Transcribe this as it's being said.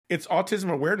It's Autism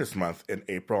Awareness Month in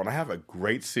April, and I have a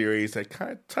great series that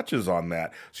kind of touches on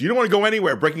that. So you don't want to go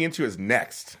anywhere. Breaking Into is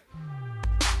next.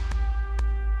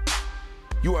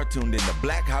 You are tuned in to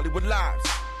Black Hollywood Lives.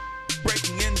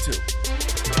 Breaking Into.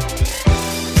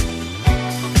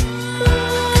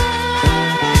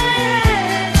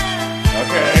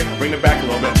 Okay, bring it back a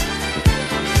little bit.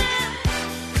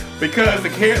 Because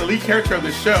the lead character of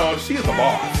the show, she is the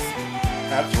boss.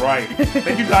 That's right.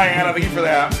 Thank you, Diana. Thank you for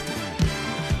that.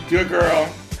 Good girl.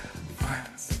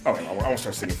 Oh, I won't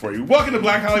start singing for you. Welcome to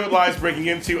Black Hollywood Lives Breaking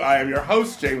Into. I am your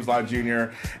host, James Lott Jr.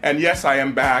 And yes, I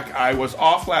am back. I was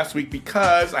off last week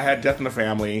because I had death in the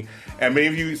family. And many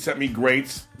of you sent me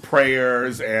great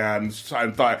prayers. And I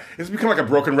thought, it's become like a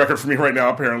broken record for me right now,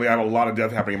 apparently. I have a lot of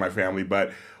death happening in my family.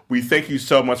 But we thank you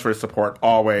so much for your support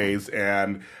always.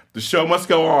 And the show must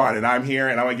go on. And I'm here.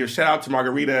 And I want to give a shout out to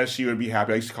Margarita. She would be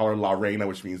happy. I used to call her La Reina,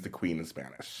 which means the queen in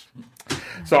Spanish.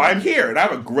 So I'm here, and I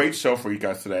have a great show for you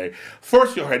guys today.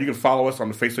 First, you can follow us on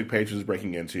the Facebook page, which is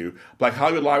Breaking Into. Black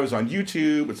Hollywood Live is on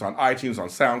YouTube. It's on iTunes, on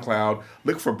SoundCloud.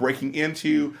 Look for Breaking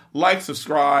Into. Like,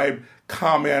 subscribe,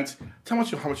 comment. Tell me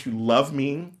how much you love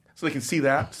me so they can see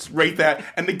that, rate that.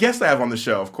 And the guests I have on the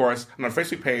show, of course, on our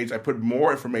Facebook page, I put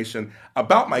more information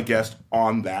about my guest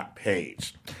on that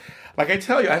page. Like I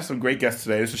tell you, I have some great guests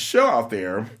today. There's a show out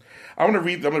there. I'm going to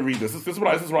read this. This is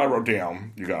what I wrote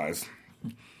down, you guys.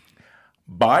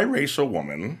 Biracial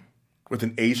woman with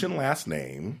an Asian last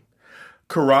name,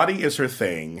 karate is her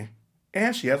thing,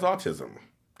 and she has autism.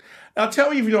 Now tell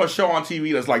me if you know a show on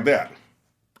TV that's like that.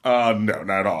 No, not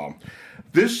at all.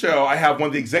 This show, I have one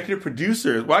of the executive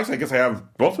producers. Well, actually, I guess I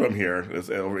have both of them here,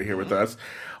 over here with us.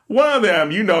 One of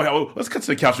them, you know him. Let's cut to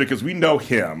the couch because we know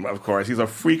him, of course. He's a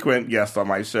frequent guest on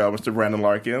my show, Mr. Brandon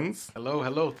Larkins.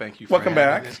 Hello. Thank you for Welcome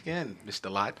back. us again, Mr.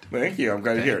 Lott. Thank you. I'm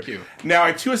glad you're here. Thank you. Now,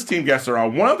 I have two esteemed guests are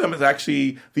on. One of them is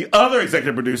actually the other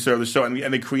executive producer of the show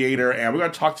and the creator, and we're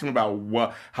going to talk to him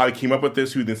about how he came up with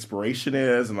this, who the inspiration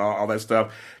is, and all that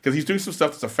stuff, because he's doing some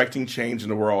stuff that's affecting change in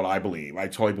the world, I believe. I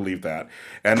totally believe that.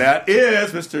 And that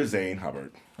is Mr. Zane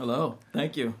Hubbard. Hello.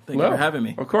 Thank you. Thank you for having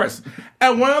me. Of course.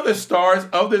 And one of the stars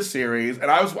of this series,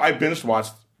 and I binge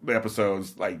watched the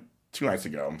episodes like 2 nights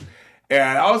ago,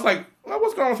 and I was like, well,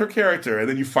 what's going on with her character? And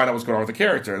then you find out what's going on with the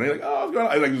character, and they're like, oh, what's going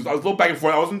on? I was a little back and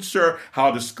forth. I wasn't sure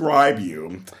how to describe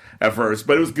you at first,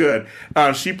 but it was good.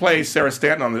 She plays Sarah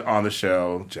Stanton on the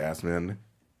show, Jasmine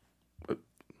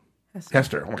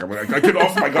Hester. Oh my God. I couldn't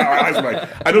off my eyes.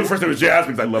 I know the first name was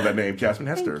Jasmine because I love that name, Jasmine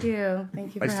Hester.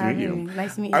 Thank you for having me.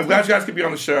 Nice to meet you. I'm glad you guys could be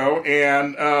on the show.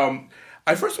 And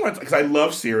I first wanted because I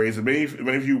love series, and many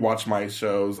of you watch my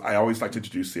shows. I always like to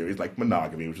introduce series like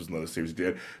Monogamy, which was another series we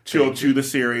did. Chill to the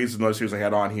series, another series I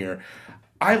had on here.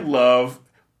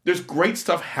 There's great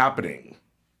stuff happening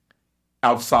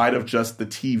outside of just the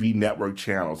TV network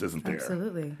channels, isn't there?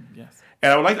 Absolutely. Yes.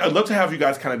 And I'd love to have you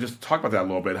guys kind of just talk about that a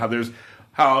little bit.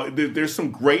 How there's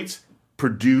some great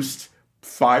produced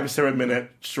 5 to 7 minute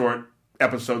short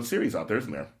episode series out there,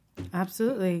 isn't there?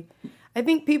 Absolutely. I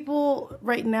think people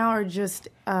right now are just,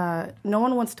 no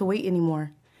one wants to wait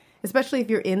anymore. Especially if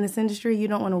you're in this industry, you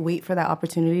don't want to wait for that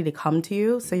opportunity to come to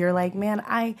you. So you're like, man,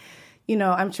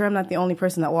 I'm sure I'm not the only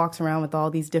person that walks around with all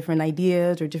these different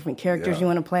ideas or different characters you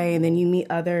want to play. And then you meet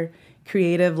other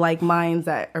creative like minds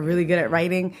that are really good at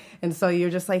writing. And so you're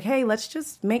just like, hey, let's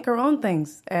just make our own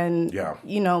things. And,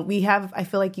 I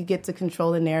feel like you get to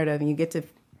control the narrative and you get to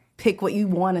pick what you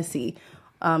want to see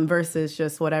versus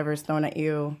just whatever's thrown at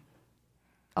you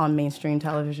on mainstream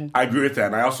television. I agree with that.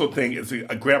 And I also think it's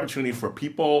a great opportunity for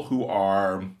people who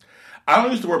are, I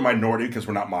don't use the word minority because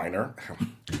we're not minor.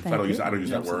 I don't use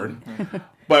that word.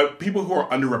 But people who are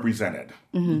underrepresented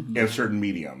in certain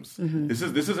mediums. Mm-hmm.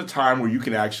 This is a time where you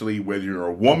can actually, whether you're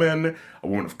a woman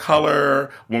of color,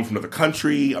 a woman from another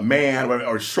country, a man,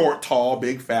 or short, tall,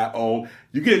 big, fat, old,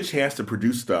 you get a chance to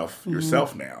produce stuff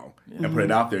yourself now and put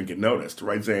it out there and get noticed.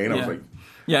 Right, Zane? I was like...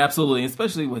 Yeah, absolutely.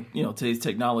 Especially with today's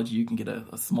technology, you can get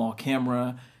a small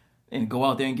camera and go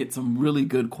out there and get some really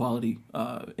good quality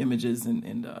images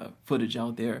and footage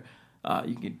out there.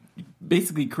 You can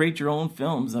basically create your own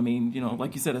films. I mean,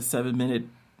 like you said, a 7-minute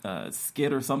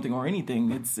skit or something or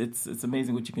anything. It's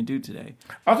amazing what you can do today.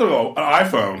 I thought an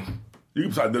iPhone.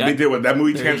 They did with that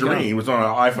movie Tangerine was on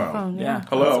an iPhone. Yeah.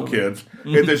 Hello, kids.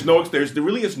 There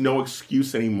really is no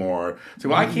excuse anymore. So,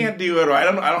 well, I can't do it, or I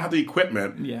don't have the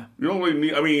equipment. Yeah. You don't really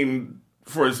need. I mean,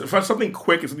 for something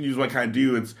quick and something you just want to kind of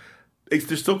do,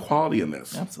 there's still quality in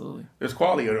this. Absolutely. There's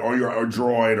quality, or your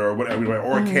Droid, or whatever,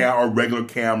 or a regular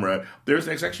camera.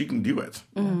 Actually you can do it.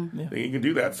 Mm-hmm. Yeah. You can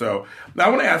do that. So now I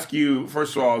want to ask you,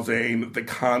 first of all, Zane, the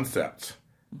concept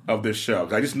of this show.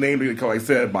 I just named it because I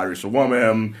said biracial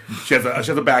woman. She has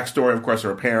a backstory, of course,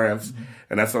 her parents,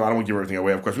 and that's I don't want to give everything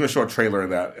away. Of course, we're going to show a trailer of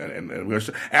that, and we're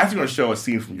actually going to show a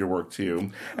scene from your work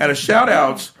too. And a shout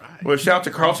out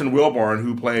to Carlton Wilborn,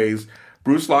 who plays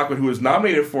Bruce Lockwood, who was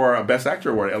nominated for a Best Actor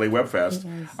award at LA Web Fest.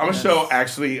 I'm going to show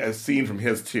actually a scene from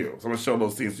his too. So I'm going to show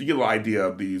those scenes so you get a little idea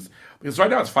of these. Because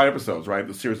right now it's 5 episodes, right?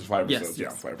 The series is 5 episodes.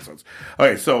 Yes. Yeah, 5 episodes.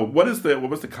 Okay, so what was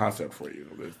the concept for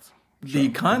you? The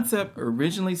concept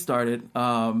originally started.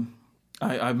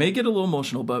 I may get a little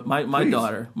emotional, but my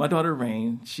daughter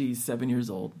Rain, she's 7 years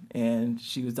old, and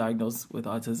she was diagnosed with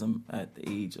autism at the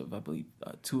age of, I believe,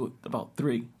 about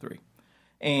three.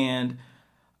 And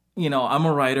I'm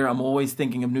a writer. I'm always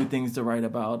thinking of new things to write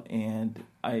about, and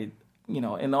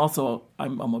and also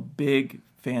I'm a big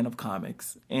fan of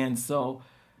comics, and so.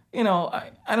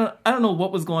 I don't know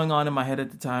what was going on in my head at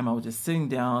the time. I was just sitting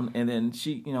down, and then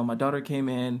my daughter came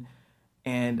in,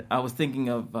 and I was thinking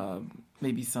of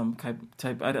maybe some type.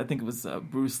 I think it was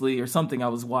Bruce Lee or something I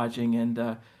was watching, and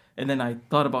then I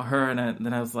thought about her, and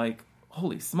then I was like,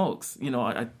 holy smokes,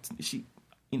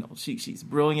 she's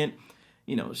brilliant.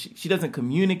 She doesn't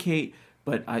communicate,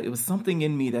 but it was something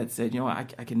in me that said, I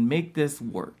can make this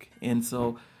work, and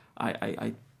so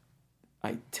I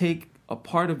take a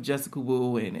part of Jessica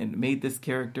Wu and made this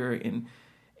character and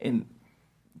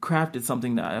crafted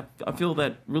something that I feel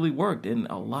that really worked, and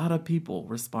a lot of people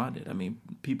responded. I mean,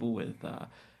 people with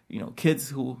kids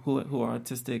who are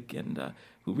autistic and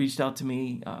who reached out to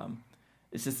me.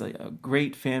 It's just a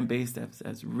great fan base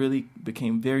that's really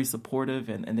became very supportive,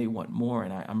 and they want more,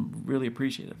 and I'm really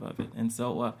appreciative of it. And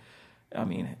so.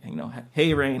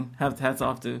 Hey, Rain, hats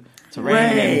off to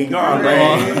Rain. Go on,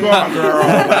 Rain. Go on, girl.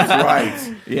 That's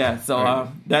right. Yeah,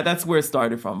 so that's where it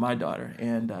started from, my daughter.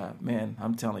 And, man,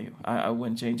 I'm telling you, I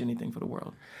wouldn't change anything for the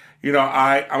world.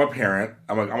 I'm a parent.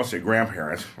 I'm going to say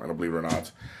grandparent, I don't believe it or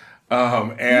not.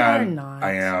 And You're not.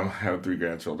 I am. I have 3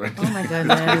 grandchildren. Oh, my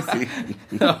goodness.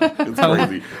 It's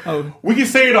crazy. We can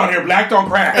say it on here. Black don't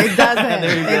crack. It doesn't.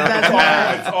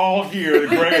 It's all here. The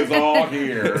gray is all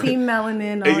here. Team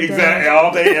melanin all day. Exactly.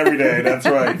 All day, every day. That's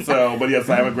right. So, but yes,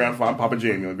 I have a grandfather. I'm Papa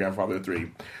Jamie. I'm a grandfather of 3.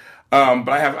 But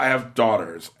I have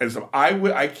daughters. And so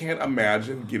I can't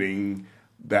imagine getting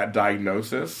that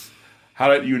diagnosis. How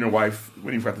did you and your wife,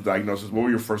 when you got the diagnosis, what were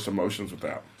your first emotions with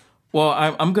that? Well,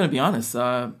 I'm going to be honest.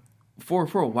 For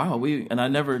a while, and I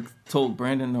never told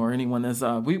Brandon or anyone this.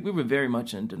 We were very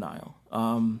much in denial.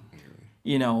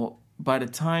 By the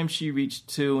time she reached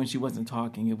 2 and she wasn't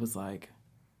talking, it was like,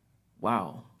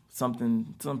 wow,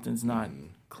 something's not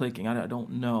clicking. I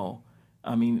don't know.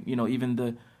 I mean, even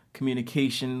the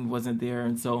communication wasn't there,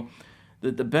 and so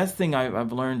the best thing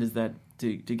I've learned is that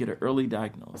to get an early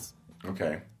diagnosis.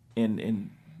 Okay.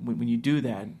 And when you do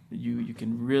that, you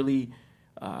can really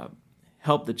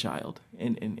help the child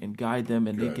and guide them,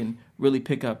 and Good. They can really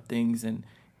pick up things and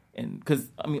because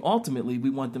ultimately we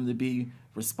want them to be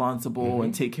responsible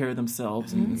and take care of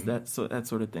themselves and that sort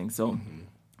of thing. So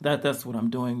that's what I'm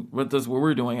doing. What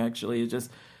we're doing actually is just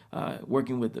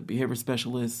working with the behavior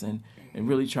specialists and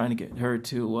really trying to get her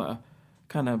to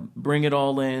kind of bring it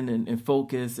all in and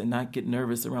focus and not get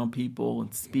nervous around people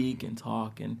and speak and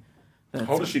talk. And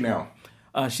How old is she now?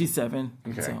 She's 7.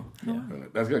 Okay. So, yeah.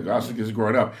 That's good. Gosh, she's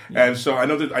growing up, and so I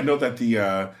know that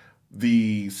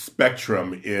the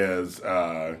spectrum is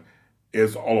all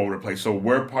over the place. So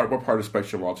what part of the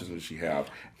spectrum of autism does she have?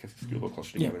 Can you get a little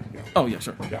closer together? Yeah. Oh yeah,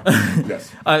 sure. Yeah. Yes.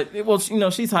 Well,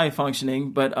 she's high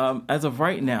functioning, but as of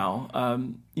right now,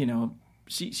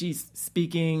 she's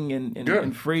speaking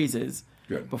in phrases.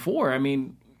 Good. Before,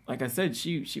 like I said,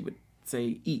 she would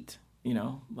say eat.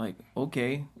 Like,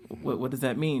 okay, what does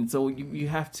that mean? So you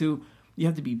have to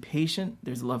be patient.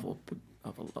 There's a level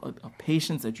of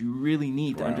patience that you really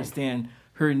need to understand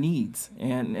her needs.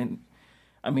 And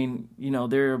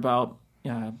they're about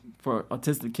for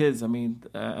autistic kids. I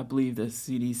believe the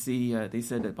CDC they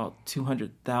said that about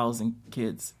 200,000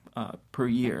 kids per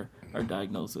year are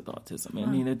diagnosed with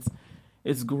autism.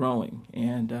 It's growing,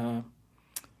 and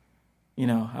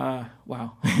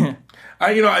wow.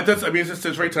 It's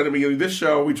very tough to me. This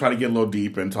show, we try to get a little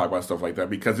deep and talk about stuff like that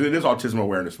because it is Autism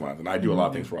Awareness Month, and I do a lot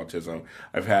of things for autism.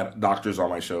 I've had doctors on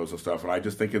my shows and stuff, and I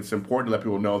just think it's important to let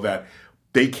people know that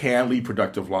they can lead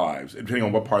productive lives, depending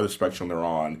on what part of the spectrum they're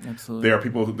on. Absolutely. There are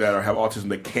people that have autism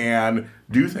that can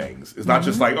do things. It's not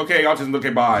just like, okay, autism, okay,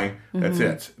 bye, that's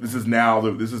it. This is now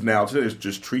it's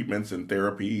just treatments and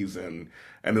therapies and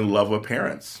then love of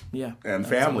parents, and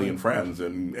family and friends,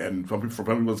 and for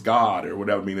people it's God or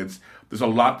whatever. There's a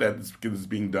lot that is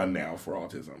being done now for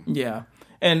autism. Yeah,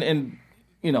 and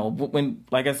when,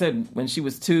 like I said, when she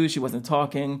was 2, she wasn't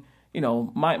talking.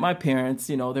 my parents,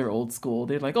 they're old school.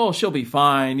 They're like, oh, she'll be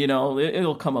fine.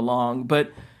 It'll come along.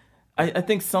 But I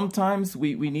think sometimes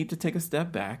we need to take a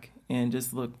step back and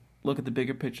just look at the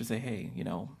bigger picture. Say, hey,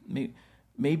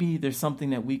 maybe there's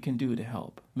something that we can do to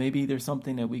help. Maybe there's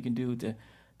something that we can do to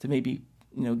maybe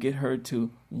get her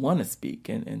to want to speak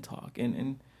and talk.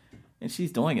 And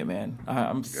she's doing it, man.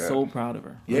 I'm so proud of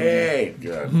her. Yay!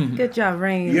 Good. Good job,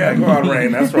 Rain. Yeah, go on,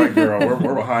 Rain. That's right, girl.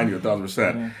 We're behind you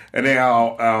 1,000%. Yeah. And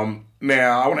now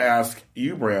I want to ask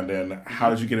you, Brandon. How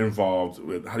did you get involved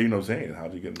with? How do you know Zane? How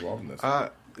did you get involved in this?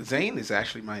 Zane is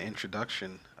actually my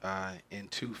introduction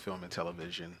into film and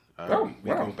television. We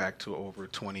go back to over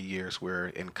 20 years where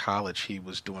in college he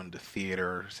was doing the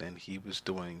theaters and he was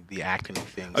doing the acting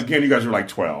things. Again, you guys were like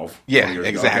 12. Yeah, exactly.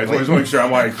 Okay, so I just want to make sure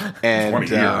I'm like and, 20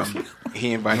 years.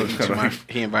 He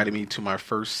invited me to my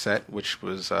first set, which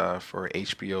was for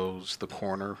HBO's The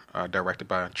Corner, directed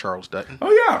by Charles Dutton.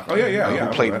 Oh yeah.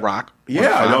 Who played Rock.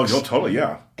 Yeah, no, totally,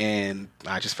 yeah. And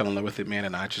I just fell in love with it, man.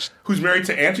 And who's married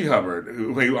to Angie Hubbard,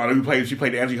 she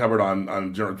played Angie Hubbard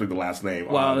on the last name.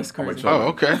 Wow, that's crazy. Oh,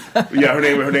 okay. Yeah,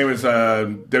 her name is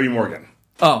Debbie Morgan.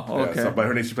 Oh, okay. Yeah, so, but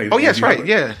her name she played. Oh, yes, Angie right. Hubbard.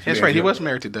 Yeah, that's right. He was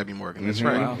married to Debbie Morgan. That's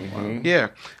right. Wow. Yeah.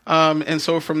 And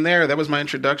so from there, that was my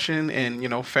introduction.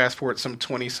 And fast forward some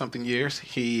 20-something years,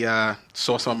 he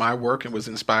saw some of my work and was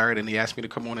inspired, and he asked me to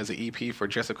come on as an EP for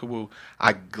Jessica Wu.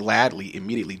 I gladly,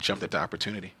 immediately jumped at the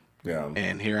opportunity. Yeah.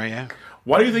 And here I am.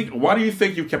 Why do you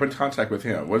think you kept in contact with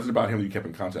him? What is it about him that you kept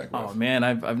in contact with? Oh man,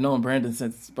 I've known Brandon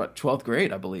since about 12th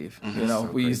grade, I believe.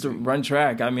 Mm-hmm. We used to run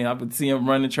track. I mean, I would see him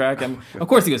run the track. Of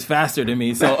course, he was faster than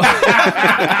me, so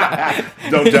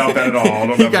Don't doubt that at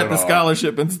all. He got the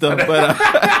scholarship and stuff, but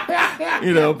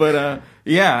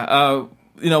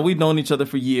we've known each other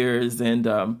for years, and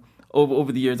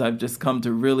over the years, I've just come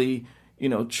to really,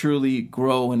 truly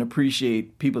grow and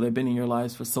appreciate people that have been in your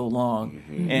lives for so long,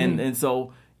 and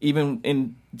so. Even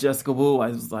in Jessica Wu, I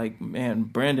was like, man,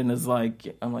 Brandon is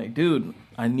like, I'm like, dude,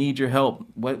 I need your help.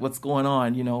 What's going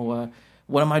on?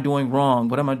 What am I doing wrong?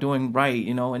 What am I doing right?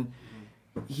 And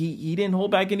he didn't hold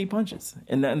back any punches,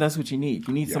 and that's what you need.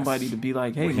 You need somebody to be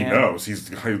like, hey, man, he knows. He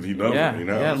knows. He knows.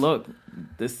 Yeah, look,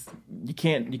 this you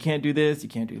can't do this, you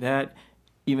can't do that.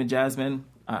 Even Jasmine.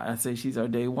 I say she's our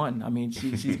day one. I mean,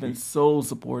 she's been so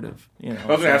supportive. I was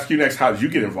going to ask you next, how did you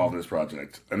get involved in this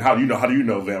project? And how do you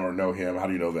know them or know him? How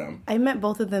do you know them? I met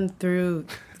both of them through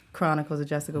Chronicles of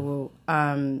Jessica Wu.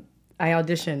 I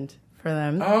auditioned for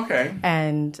them. Oh, okay.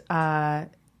 And I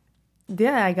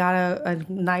got a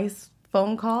nice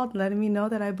phone call letting me know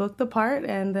that I booked the part,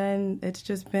 and then it's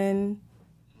just been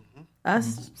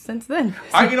us since then.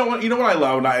 You know what I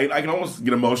love, and I can almost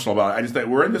get emotional about it. I just think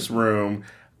we're in this room.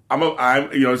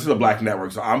 This is a black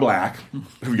network, so I'm black.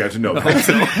 If you guys know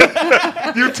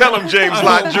that. You tell him, James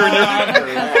Lott Jr.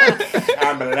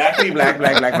 I'm black.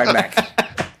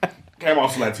 I'm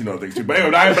also Latino things too, but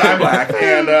anyway, I'm black,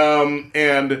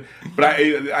 but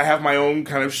I have my own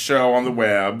kind of show on the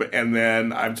web, and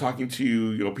then I'm talking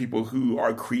to people who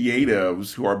are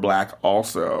creatives who are black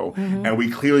also, and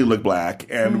we clearly look black,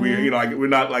 and we're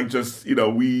not like just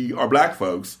we are black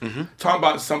folks talking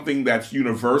about something that's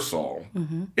universal.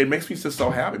 It makes me just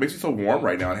so happy. It makes me so warm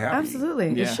right now and happy. Absolutely,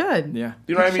 yeah. It should. Yeah,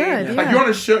 you know what I mean? Should, like you're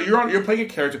on a show, you're playing a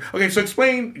character. Okay, so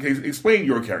explain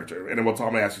your character, and then I'm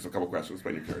gonna ask you a couple questions.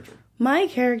 Explain your character. My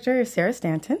character is Sarah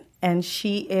Stanton, and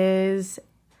she is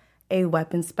a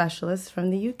weapons specialist from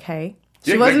the UK.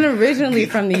 She wasn't originally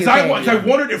from the UK. I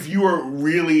wondered if you were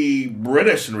really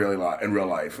British in real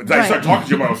life. I started talking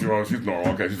to you, she's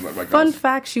normal. Okay, she's like Fun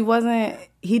fact, she wasn't.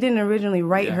 He didn't originally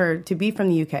write her to be from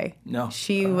the UK. No,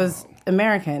 she was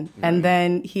American, and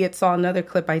then he had saw another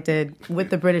clip I did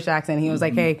with the British accent. He was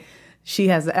like, "Hey, she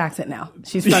has an accent now.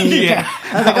 She's from the UK."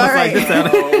 I was like, "All right,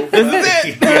 this is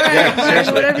it. All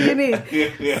right, whatever you need."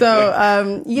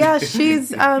 So,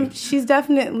 she's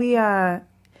definitely.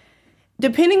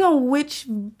 Depending on which,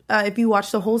 if you watch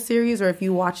the whole series or if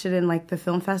you watch it in like the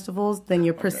film festivals, then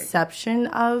your perception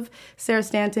of Sarah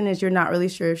Stanton is you're not really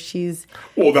sure if she's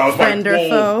friend or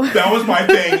foe. That was my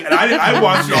thing, and I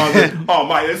watched it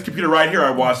on this computer right here. I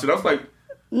watched it. I was like,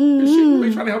 is she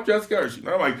really trying to help Jessica? Or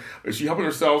is she helping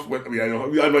herself with? I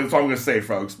know that's all I'm going to say,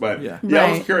 folks. But I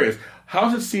was curious. How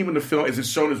does it seem in the film? Is it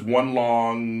shown as one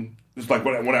long? It's like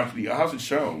one after the. How's it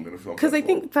shown in the film? Because I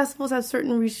think festivals have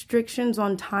certain restrictions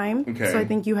on time. Okay. So I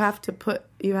think you have to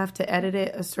edit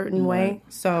it a certain way.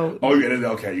 So you edit it.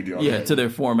 Okay, you do. Okay. Yeah, to their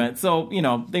format. So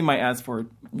they might ask for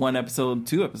one episode,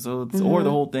 2 episodes, or the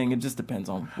whole thing. It just depends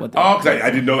on what. Oh, okay. I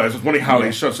didn't know that. I was wondering how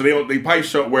they show. So they probably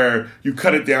show it where you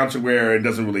cut it down to where it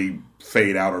doesn't really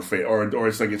fade out or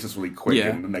it's like it's just really quick.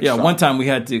 Yeah, in the next yeah. shot. One time we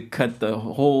had to cut the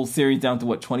whole series down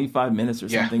to 25 minutes or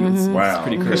something. It's Wow.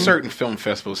 pretty Because crazy. certain film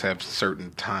festivals have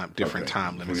certain different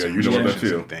time limits, Yeah, and you know about that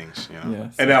restrictions too. and things. You know?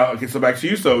 Yeah. And now, okay, so back to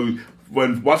you. So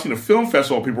when watching the film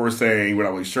festival, people were saying we're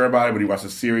not really sure about it. When you watch the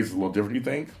series, it's a little different. You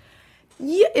think?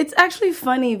 Yeah, it's actually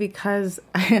funny because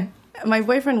my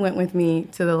boyfriend went with me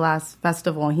to the last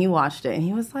festival and he watched it and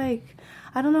he was like,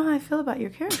 I don't know how I feel about your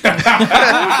character. I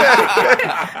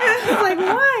was like,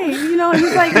 why? You know,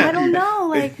 he's like, I don't know.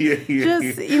 Like,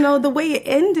 just, you know, the way it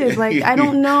ended, like, I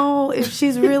don't know if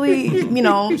she's really, you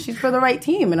know, she's for the right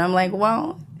team. And I'm like,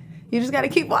 well, you just got to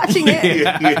keep watching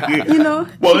it. You know?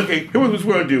 Well, okay, here's what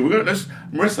we're going to do.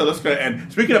 Marissa, let's go. And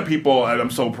speaking of people, and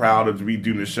I'm so proud of to be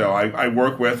doing this show, I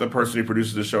work with a person who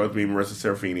produces the show with me, Marissa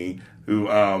Serafini,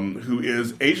 who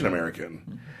is Asian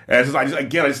American. And I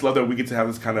just love that we get to have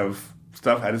this kind of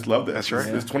stuff. I just love this. That's right.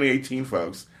 It's 2018,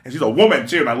 folks. And she's a woman,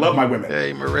 too, and I love my women.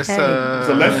 Hey, Marissa.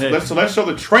 So let's show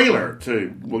the trailer to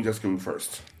Jessica Wu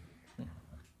first.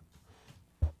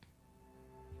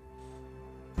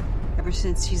 Ever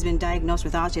since she's been diagnosed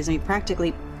with autism, we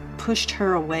practically pushed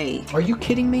her away. Are you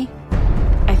kidding me?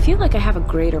 I feel like I have a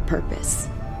greater purpose.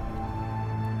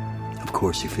 Of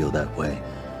course you feel that way.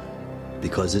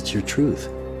 Because it's your truth.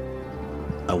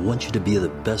 I want you to be the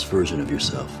best version of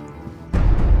yourself.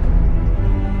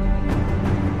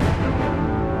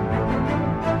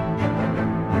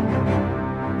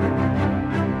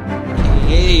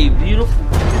 Hey, beautiful.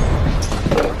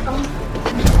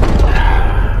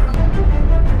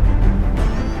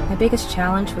 My biggest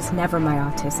challenge was never my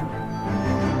autism.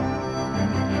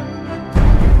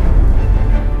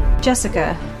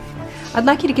 Jessica, I'd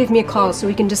like you to give me a call so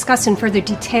we can discuss in further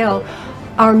detail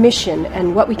our mission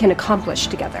and what we can accomplish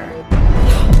together.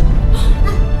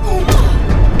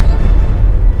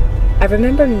 I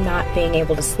remember not being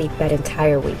able to sleep that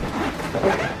entire week.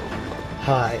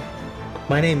 Hi,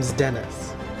 my name's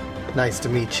Dennis. Nice to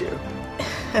meet you.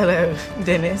 Hello,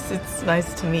 Dennis. It's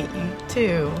nice to meet you,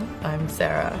 too. I'm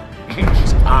Sarah.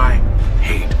 I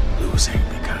hate losing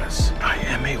because I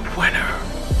am a winner.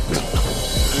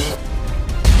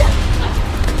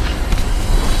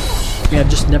 Yeah, I've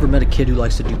just never met a kid who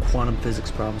likes to do quantum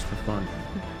physics problems for fun.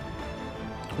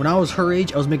 When I was her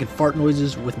age, I was making fart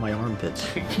noises with my armpits.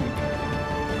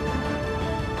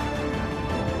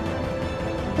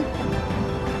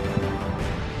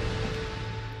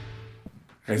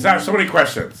 Okay, so I have so many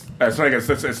questions. So I guess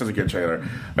this is a good trailer.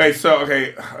 Okay, so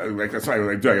that's not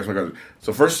I do. I guess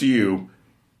so. First, to you,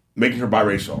 making her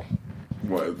biracial.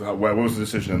 What was the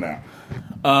decision in that?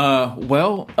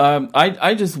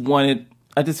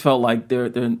 I just felt like there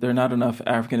are not enough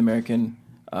African American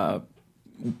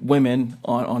women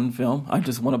on film. I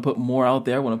just want to put more out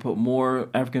there. I want to put more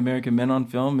African American men on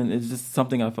film, and it's just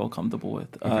something I felt comfortable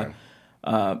with. Okay.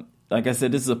 Like I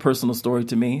said, this is a personal story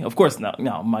to me. Of course,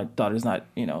 now my daughter's not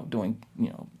doing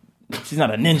she's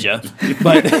not a ninja,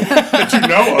 but that you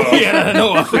know of. Yeah, that I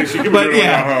know of.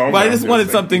 But I just wanted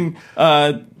something.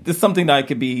 It's something that I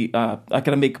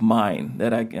could make mine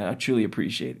that I truly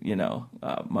appreciate.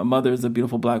 My mother is a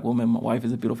beautiful black woman. My wife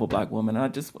is a beautiful black woman. And I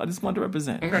just want to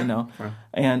represent. Okay.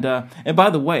 And by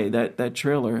the way, that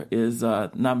trailer is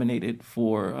nominated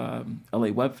for LA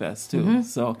Web Fest too. Mm-hmm.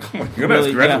 So oh my goodness,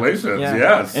 congratulations!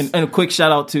 Yes, and a quick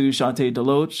shout out to Shantae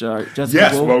Deloach, Jessica.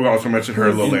 Yes, Wu, we'll also mention her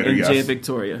a little later. And yes, Jay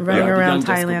Victoria Running around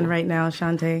Thailand right now,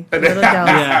 Shantae. A little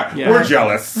jealous. We're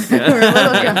jealous. We're a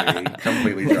little jealous.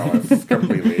 Completely jealous.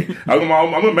 Completely. We're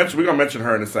gonna mention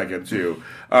her in a second too.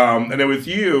 And then with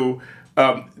you,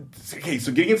 okay.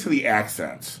 So getting into the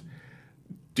accents,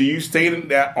 do you stay in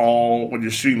that all when you're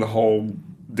shooting the whole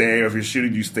day? Or if you're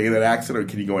shooting, do you stay in that accent, or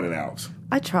can you go in and out?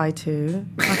 I try to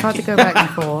go back and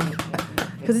forth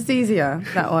because it's easier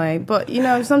that way. But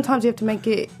sometimes you have to make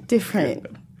it different.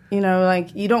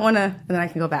 Like you don't want to, and then I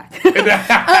can go back.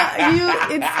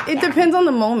 It depends on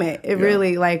the moment. It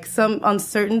really on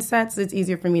certain sets, it's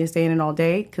easier for me to stay in it all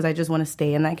day because I just want to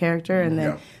stay in that character, and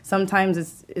then sometimes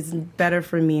it's better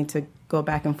for me to go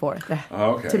back and forth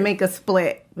to make a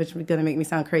split, which is going to make me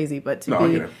sound crazy, but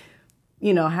to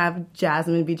have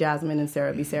Jasmine be Jasmine and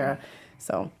Sarah be Sarah.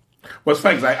 So. Well, it's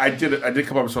funny because I did a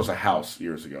couple episodes of House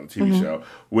years ago, a TV show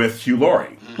with Hugh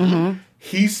Laurie. Mm-hmm.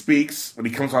 He speaks, when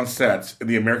he comes on sets, in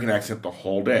the American accent the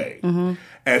whole day. Mm-hmm.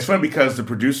 And it's funny because the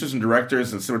producers and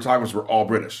directors and cinematographers were all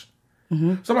British.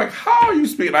 Mm-hmm. So I'm like, how are you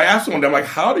speaking? I asked him one day, I'm like,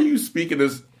 how do you speak in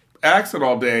this accent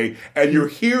all day and you're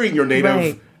hearing your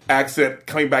native accent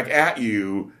coming back at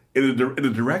you in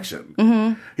the direction?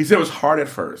 Mm-hmm. He said it was hard at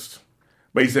first.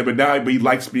 But he said, but he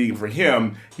likes being, for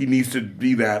him, he needs to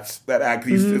be that act.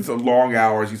 It's a long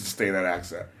hours. He needs to stay in that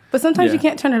accent. But sometimes you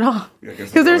can't turn it off.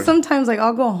 Because there's sometimes, like,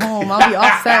 I'll go home, I'll be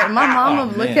offset, and my mom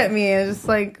will look at me and just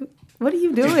like, what are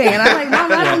you doing? And I'm like,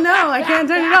 Mom, I don't know. I can't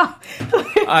turn it off.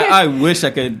 I wish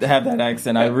I could have that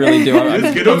accent. I really do. I'm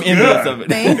envious of it.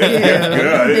 Thank you.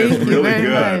 It's really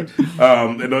good.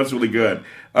 It's really good.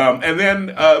 And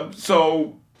then,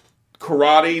 so...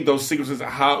 Karate, those sequences.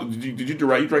 How did you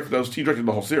direct? You directed those. You directed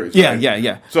the whole series. Yeah, right?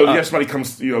 yeah. So yes, somebody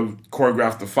comes,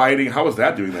 choreograph the fighting. How was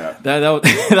that doing that? That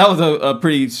was a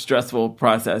pretty stressful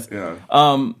process. Yeah.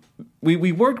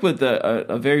 We worked with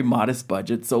a very modest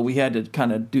budget, so we had to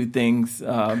kind of do things.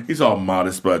 He's all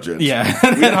modest budget. Yeah,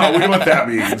 we know what that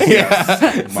means.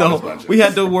 Yes. So budget. we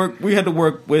had to work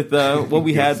with what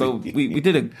we had, but we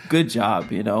did a good job.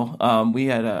 We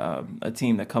had a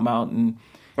team that come out and.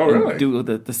 Oh, really? Do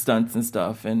the stunts and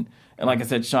stuff, and like I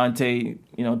said, Shantae,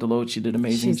 Deloach, she did an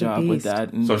amazing job with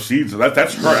that. And so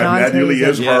that's her. That really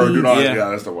is her.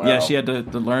 That's the wow. Yeah, she had to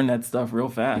learn that stuff real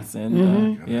fast,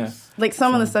 and like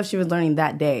some of the stuff she was learning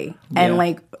that day, and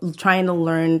like trying to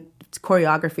learn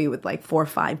choreography with like 4 or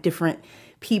 5 different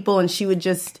people, and she would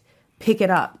just pick it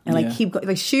up and like keep going.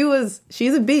 Like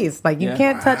she's a beast. Like you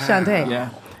can't touch Shantae. Yeah.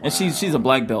 And she's a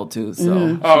black belt too,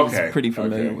 so she's pretty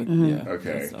familiar with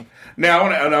stuff. Now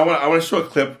I want to show a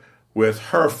clip with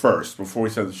her first before we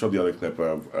show the other clip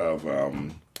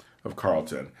of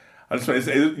Carlton. I just want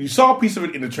to say, you saw a piece of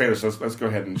it in the trailer, so let's go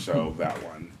ahead and show that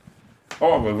one.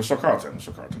 Oh, we'll show Carlton. That's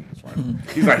fine.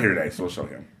 He's not here today, so we'll show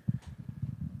him.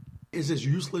 Is as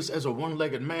useless as a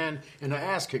one-legged man in an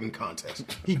ass-kicking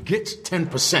contest. He gets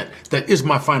 10%. That is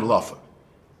my final offer.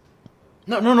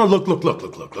 No,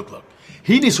 look.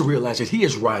 He needs to realize that he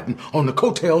is riding on the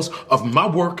coattails of my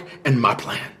work and my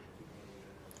plan.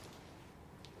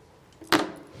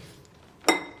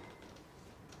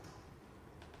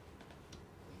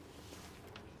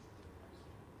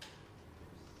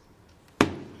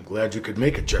 I'm glad you could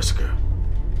make it, Jessica.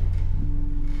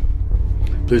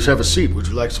 Please have a seat. Would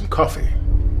you like some coffee?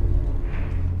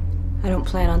 I don't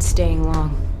plan on staying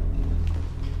long.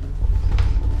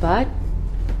 But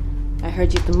I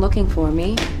heard you've been looking for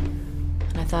me.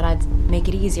 And I thought I'd make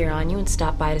it easier on you and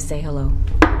stop by to say hello.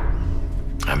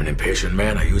 I'm an impatient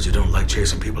man. I usually don't like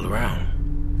chasing people around.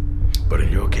 But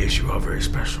in your case, you are very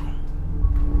special.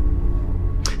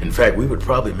 In fact, we would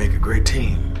probably make a great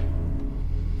team.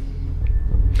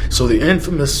 So the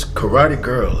infamous karate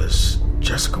girl is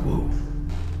Jessica Wu.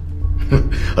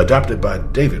 Adopted by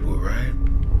David Wu, right?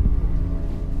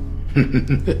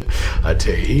 I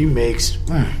tell you, he makes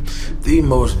the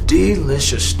most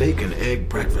delicious steak and egg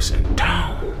breakfast in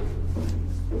town.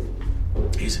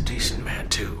 He's a decent man,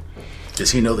 too.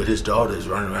 Does he know that his daughter is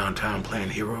running around town playing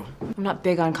hero? I'm not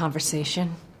big on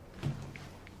conversation.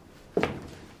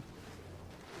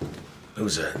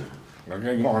 Who's that?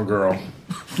 Okay, come on, girl.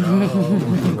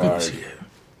 Oh, right.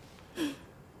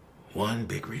 One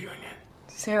big reunion.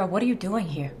 Sarah, what are you doing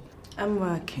here? I'm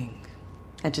working.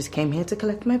 I just came here to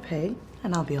collect my pay,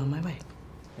 and I'll be on my way.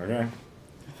 Okay.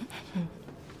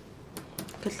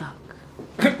 Good luck.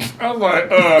 I was like,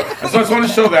 so I just want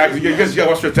to show that because you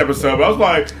watched this episode. But I was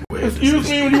like, excuse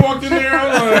me when you walked in there. I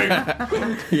was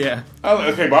like, yeah. I was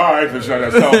like, okay, bye. So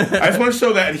I just want to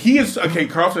show that he is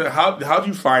Carlton. How do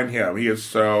you find him? He is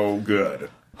so good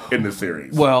in the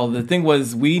series. Well, the thing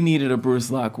was, we needed a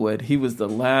Bruce Lockwood. He was the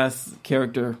last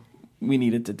character we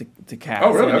needed to cast.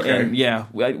 Oh, really? Okay. And yeah,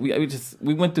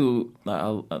 we went through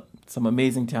some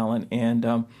amazing talent,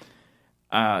 and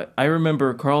I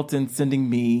remember Carlton sending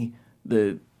me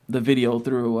the video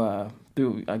through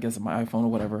I guess my iPhone or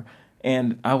whatever,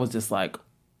 and I was just like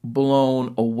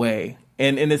blown away.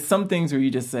 And it's some things where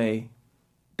you just say,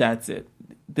 "That's it.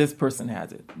 This person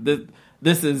has it.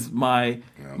 This is my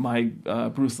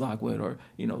Bruce Lockwood," or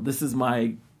this is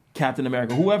my Captain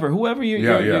America, whoever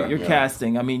you're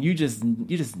casting. I mean, you just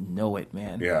know it,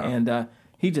 man. Yeah. And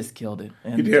he just killed it.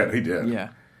 And, he did. Yeah.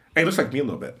 Hey, he looks like me a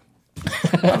little bit.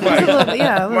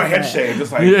 My head shaved,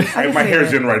 just like my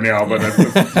hair's in right now, but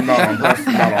that's not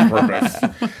on purpose.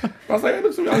 I was like, I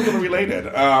was going to related.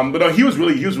 But no, he was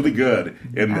really good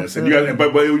in this. And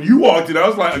but when you walked in, I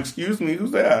was like, excuse me,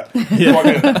 who's that? Yeah.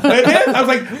 I was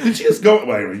like, did she just go?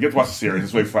 Well, anyway, you get to watch the series.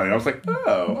 It's really funny. I was like,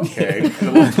 oh, okay. And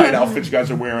the little tight outfit you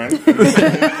guys are wearing.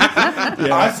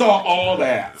 I saw all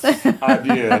that. I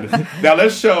did. Now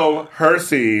let's show her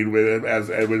scene as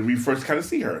when we first kind of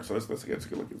see her. So let's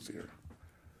get a look and see her.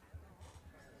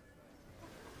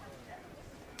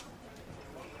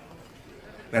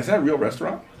 Is that a real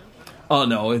restaurant? Oh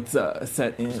no, it's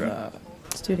set in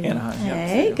studio. Anaheim.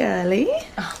 Hey, girlie.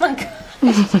 Oh my God.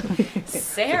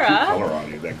 Sarah. Color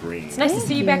on you, that green. It's nice to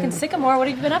see you back in Sycamore. What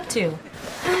have you been up to?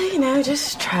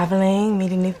 Just traveling,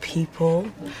 meeting new people,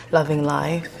 loving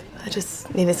life. I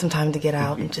just needed some time to get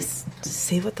out and just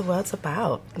see what the world's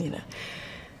about,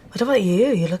 What about you?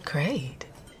 You look great.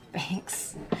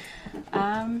 Thanks.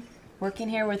 Working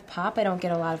here with Pop, I don't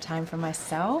get a lot of time for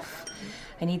myself.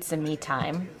 I need some me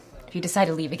time. If you decide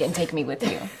to leave again, take me with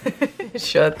you.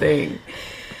 Sure thing.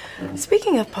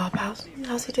 Speaking of Pop,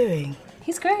 how's he doing?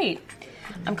 He's great.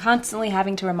 I'm constantly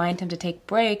having to remind him to take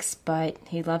breaks, but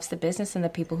he loves the business and the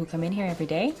people who come in here every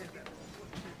day.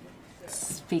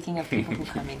 Speaking of people who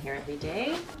come in here every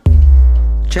day...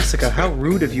 Jessica, how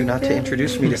rude of you not to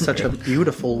introduce me to such a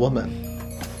beautiful woman.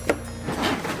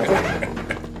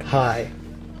 Hi,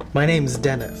 my name's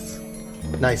Dennis.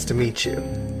 Nice to meet you.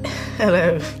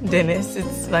 Hello, Dennis.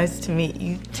 It's nice to meet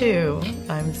you, too.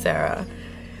 I'm Sarah.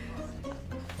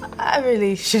 I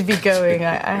really should be going.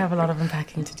 I have a lot of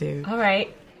unpacking to do. All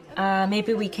right.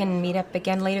 Maybe we can meet up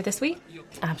again later this week?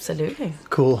 Absolutely.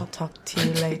 Cool. I'll talk to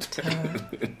you later.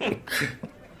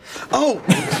 Oh,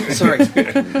 sorry.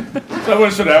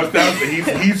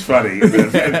 He's funny.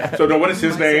 So, no, what is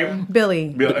his name? Billy.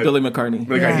 Billy McCartney.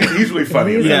 He's really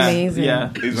funny. He's amazing.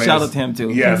 Yeah. Shout out to him, too.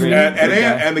 Yes.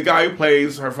 And the guy who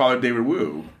plays her father, David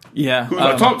Wu. Yeah.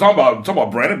 Talk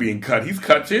about Brandon being cut. He's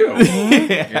cut, too.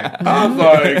 Yeah. I was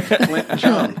like...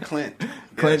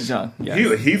 Clint John.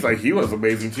 Yes. He was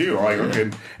amazing, too.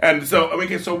 And so,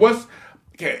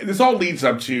 this all leads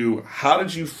up to, how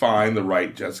did you find the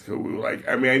right Jessica Wu?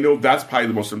 I know that's probably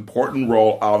the most important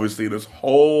role, obviously, in this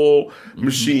whole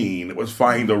machine, was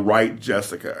finding the right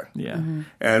Jessica. Yeah. Mm-hmm.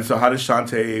 And so how did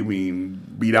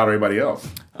Shantae, beat out everybody else?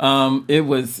 It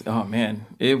was,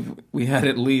 we had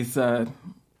at least,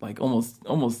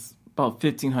 almost about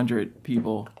 1,500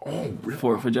 people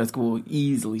for Jessica Wu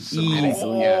easily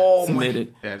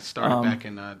submitted. Yeah, it started back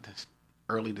in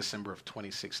early December of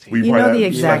 2016. You know the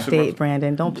exact date,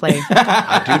 Brandon. Don't play.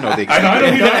 I do know the exact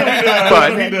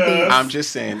date. But I'm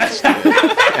just saying.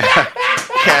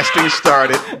 Casting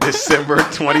started December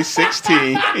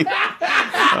 2016.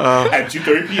 At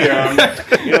 2:30 p.m.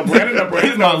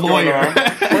 Brandon's not a lawyer.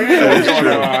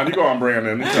 You go on,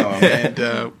 Brandon.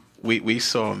 And we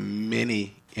saw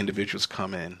many individuals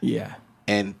come in. Yeah.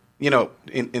 And,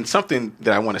 in something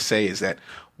that I want to say is that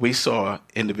we saw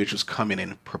individuals come in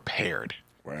and prepared.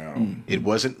 Wow. It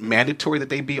wasn't mandatory that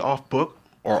they be off book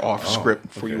or off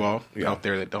script for you all out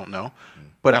there that don't know.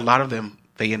 But a lot of them,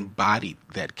 they embodied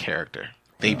that character.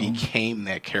 They became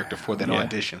that character for that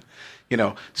audition.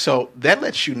 So that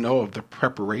lets you know of the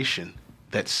preparation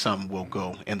that some will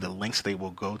go and the lengths they will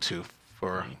go to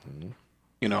for,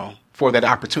 for that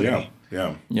opportunity.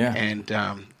 Yeah. And,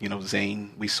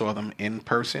 Zane, we saw them in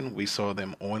person. We saw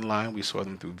them online. We saw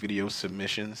them through video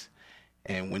submissions.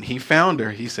 And when he found her,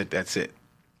 he said, that's it.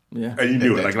 Yeah. And you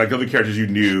knew it. Like other characters you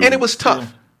knew. And it was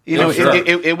tough. It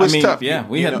was tough. Yeah,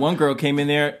 we had one girl came in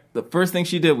there. The first thing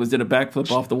she did was did a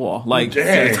backflip off the wall. And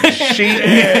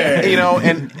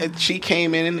she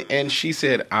came in and she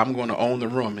said, "I'm going to own the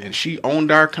room," and she owned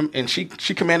she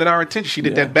commanded our attention. She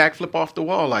did that backflip off the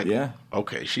wall.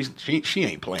 Okay, she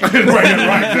ain't playing.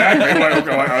 Exactly.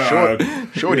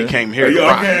 Shorty came here.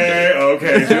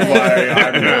 Okay.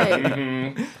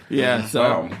 Yeah.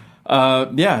 So.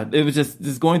 It was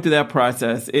just going through that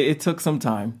process. It took some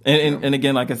time. And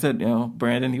again, like I said,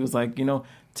 Brandon, he was like,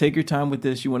 take your time with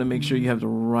this. You want to make sure you have the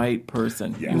right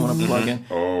person. Yes. You want to plug in.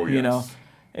 Oh, yes.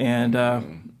 And,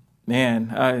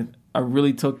 man, I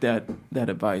really took that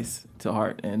advice to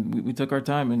heart. And we took our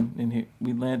time and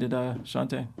we landed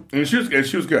Shantae. And she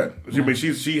was good.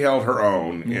 She held her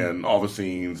own in all the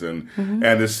scenes and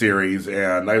this series.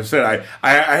 And like I said, I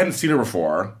hadn't seen her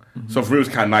before. So for me, it was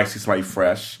kind of nice to see somebody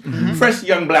fresh. Fresh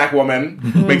young black woman.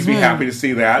 Makes me happy to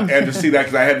see that. And to see that,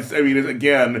 because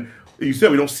again, you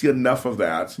said we don't see enough of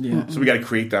that. Yeah. So we got to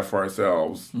create that for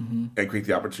ourselves and create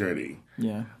the opportunity.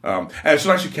 Yeah. And it's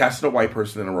not like she casted a white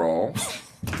person in a role.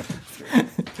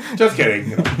 Just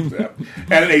kidding.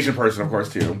 And an Asian person, of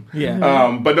course, too.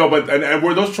 Yeah. But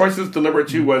were those choices deliberate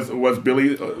too? Was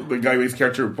Billy, the guy whose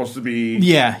character, supposed to be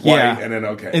white? And then,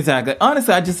 exactly.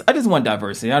 Honestly, I just want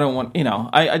diversity. I don't want,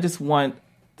 I just want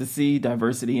to see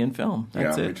diversity in film.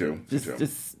 That's it. Me too.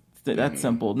 Just that's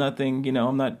simple. Nothing,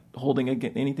 I'm not holding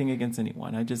anything against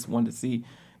anyone. I just want to see,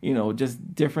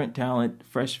 just different talent,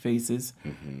 fresh faces,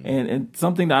 and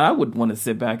something that I would want to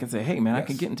sit back and say, hey, man, I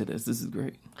can get into this. This is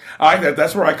great.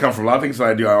 That's where I come from. A lot of things that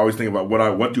I do, I always think about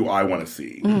what do I want to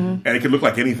see? And it can look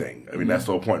like anything. That's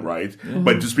the whole point, right?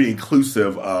 But just be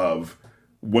inclusive of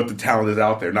what the talent is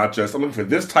out there, not just I'm looking for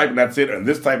this type and that's it, and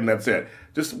this type and that's it.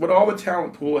 Just what all the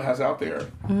talent pool it has out there.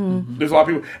 Mm-hmm. There's a lot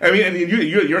of people. I mean, and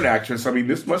you're an actress. I mean,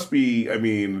 this must be. I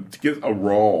mean, to get a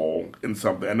role in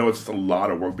something. I know it's just a lot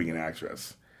of work being an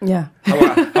actress. Yeah. How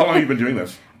long have you been doing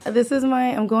this?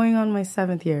 I'm going on my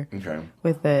 7th year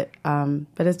with it.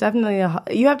 But it's definitely,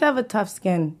 you have to have a tough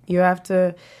skin. You're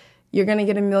going to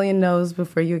get a million no's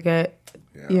before you get,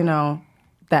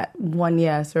 that one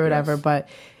yes or whatever. Yes. But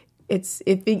it's,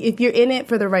 if you're in it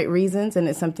for the right reasons and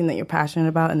it's something that you're passionate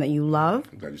about and that you love.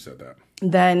 I'm glad you said that.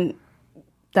 Then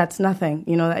that's nothing.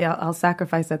 I'll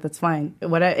sacrifice that. That's fine.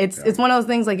 It's one of those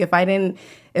things like if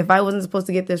I wasn't supposed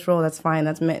to get this role, that's fine.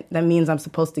 That means I'm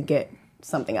supposed to get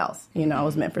something else. I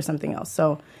was meant for something else.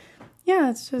 So,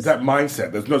 yeah, it's just that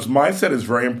mindset. This mindset is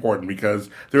very important because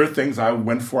there are things I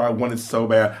went for. I wanted so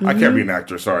bad. Mm-hmm. I can't be an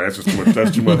actor. Sorry, that's just too much.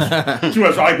 That's too much. Too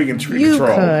much. I like being in control.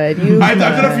 I've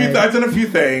done a few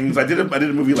things. I did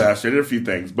a movie last year. I did a few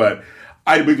things, but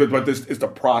this is the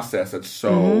process that's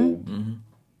so.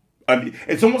 Mm-hmm.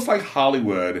 It's almost like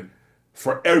Hollywood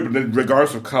for everybody,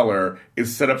 regardless of color,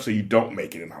 is set up so you don't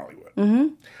make it in Hollywood. Mm-hmm.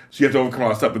 So you have to overcome all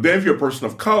that stuff. But then if you're a person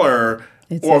of color,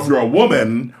 or if you're a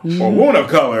woman or a woman of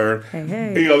color,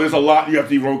 there's a lot you have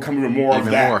to overcome even more of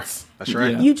that. More. That's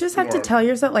right. You just have to tell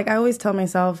yourself, like I always tell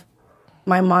myself,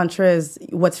 my mantra is,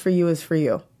 what's for you is for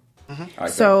you. Mm-hmm.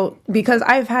 So, because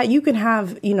you can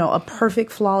have, a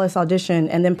perfect, flawless audition,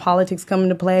 and then politics come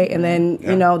into play, and then,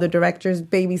 the director's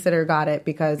babysitter got it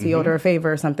because he owed her a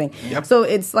favor or something. Yep. So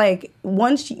it's like,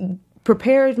 once you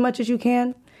prepare as much as you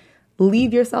can,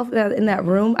 leave yourself in that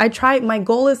room. My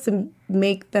goal is to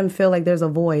make them feel like there's a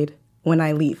void when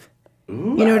I leave.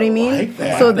 Ooh, you know what I mean? Like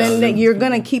that. So then you're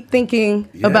going to keep thinking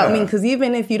about me, because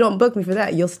even if you don't book me for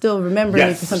that, you'll still remember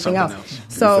me for something else.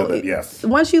 So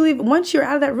once you're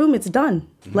out of that room, it's done.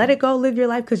 Mm-hmm. Let it go, live your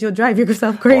life, because you'll drive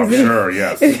yourself crazy. Oh, sure,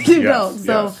 yes. If you don't.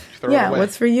 So,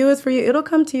 what's for you is for you. It'll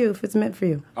come to you if it's meant for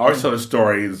you. I always tell this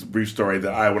brief story,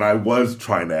 that when I was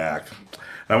trying to act,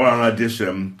 I went on an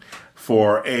audition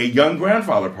for a young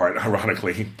grandfather part,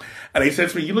 ironically. And they said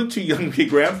to me, you look too young to be a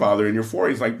grandfather in your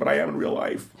 40s. Like, but I am in real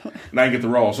life. And I get the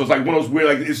role. So it's like one of those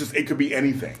weird, it could be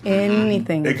anything.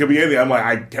 Anything. It could be anything. I'm like,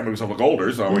 I can't make myself look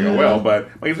older, so I'm like, oh, well. But,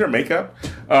 is there makeup?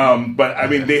 But, I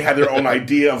mean, they had their own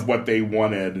idea of what they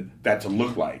wanted that to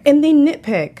look like. And they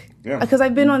nitpick. Yeah. Because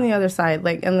I've been on the other side,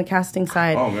 like on the casting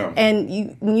side. Oh, yeah.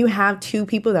 And when you have two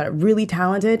people that are really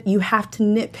talented, you have to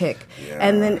nitpick. Yeah.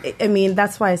 And then,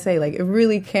 that's why I say, like, it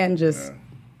really can just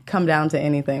come down to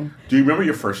anything. Do you remember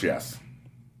your first yes?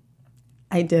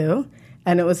 I do.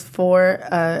 And it was for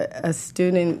a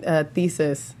student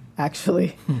thesis,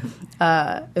 actually.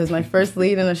 It was my first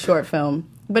lead in a short film.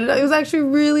 But it was actually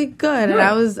really good, and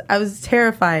I was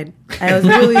terrified. I was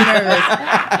really nervous.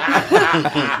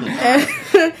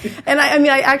 and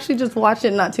I actually just watched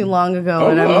it not too long ago,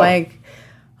 and I'm like,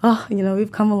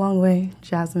 we've come a long way,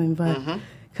 Jasmine. But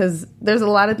because there's a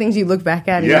lot of things you look back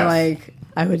at, and you're like,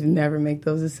 I would never make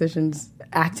those decisions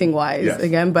acting-wise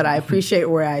again. But I appreciate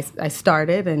where I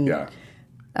started, and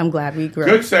I'm glad we grew.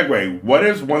 Good segue. What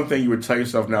is one thing you would tell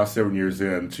yourself now, 7 years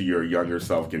in, to your younger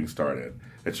self getting started,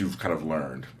 that you've kind of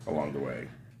learned along the way?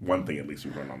 One thing at least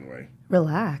you've learned along the way.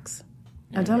 Relax.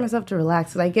 I'm telling myself to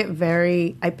relax, because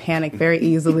I panic very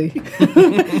easily.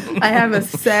 I have a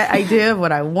set idea of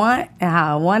what I want and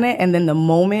how I want it, and then the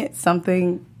moment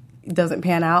something doesn't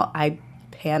pan out, I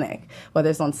panic, whether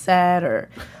it's on set or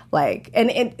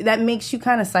that makes you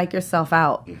kind of psych yourself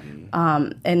out,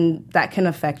 and that can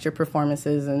affect your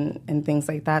performances and things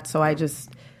like that. So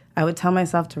I would tell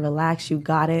myself to relax. You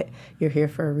got it. You're here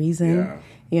for a reason,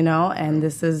 and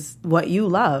this is what you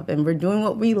love, and we're doing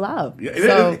what we love. Yeah,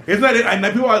 isn't that it? I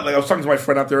was talking to my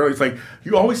friend out there earlier. It's like,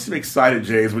 you always seem excited,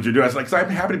 James, what you're doing. I was like, 'cause I'm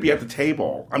happy to be at the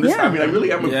table. I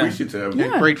really am appreciative.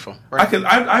 Yeah, grateful. Right?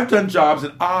 I've done jobs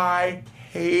that I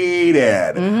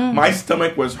hated. My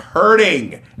stomach was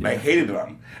hurting, and I hated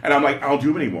them. And I'm like, I don't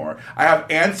do them anymore. I have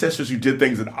ancestors who did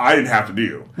things that I didn't have to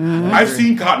do. I've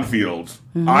seen cotton fields.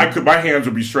 My hands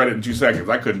would be shredded in 2 seconds.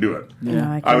 I couldn't do it.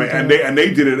 Yeah,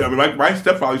 they did it. I mean, my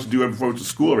stepfather used to do it before he went to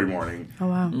school every morning. Oh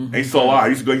wow! And he's still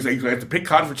alive. He used to have to pick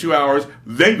cotton for 2 hours,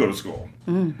 then go to school.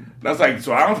 And I was like,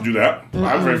 so I don't have to do that.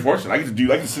 I'm very fortunate. I get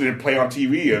to sit there and play on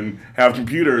TV and have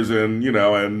computers and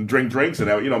and drink drinks and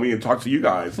and talk to you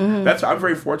guys. I'm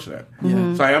very fortunate.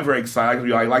 So I am very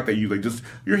excited. I like that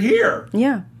you're here.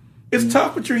 Yeah. It's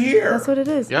tough, but you're here. That's what it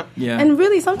is. Yep. Yeah. And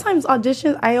really, sometimes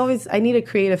auditions, I need a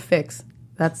creative fix.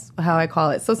 That's how I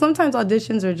call it. So sometimes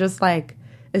auditions are just like,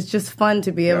 it's just fun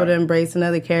to be able to embrace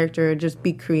another character, just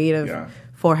be creative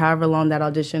for however long that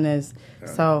audition is. Yeah.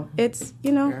 So it's,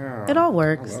 it all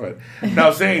works. I love it.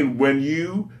 Now, Zane, when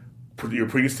you you're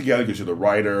putting this together because you're the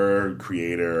writer,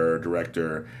 creator,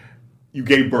 director. You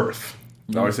gave birth.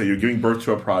 I always say you're giving birth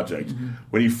to a project.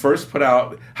 When you first put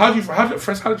out, how did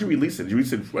you release it? Did you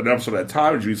release it an episode at a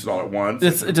time, or did you release it all at once?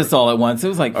 It's just all at once. It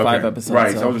was like 5 episodes.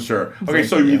 Right, so I wasn't sure. Okay,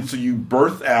 so you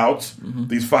birthed out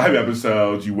these 5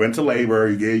 episodes. You went to labor.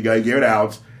 You gave it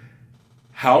out.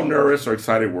 How nervous or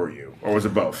excited were you, or was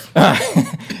it both?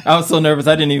 I was so nervous.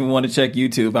 I didn't even want to check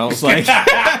YouTube. I was like,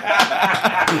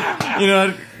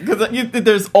 because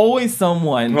there's always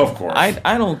someone. Of course,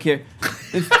 I don't care.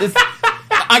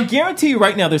 I guarantee you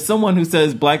right now, there's someone who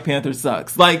says Black Panther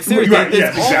sucks. Like, seriously,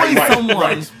 there's always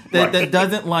someone that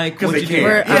doesn't like what you do.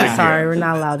 I'm sorry, we're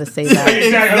not allowed to say that.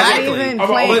 Exactly. Not even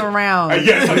playing around.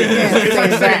 Yes, it's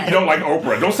like saying you don't like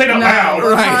Oprah. Don't say that loud.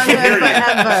 Right.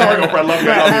 Sorry, Oprah, I love you.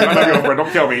 I love you, Oprah.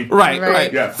 Don't kill me.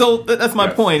 Right. Yeah. So that's my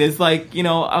point. It's like,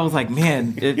 I was like,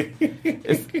 man,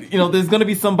 there's going to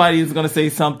be somebody who's going to say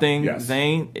something. Yes.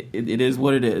 Zane, it is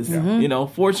what it is. Yeah.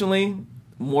 Fortunately,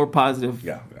 more positive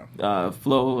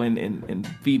flow and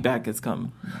feedback has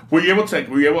come. Were you able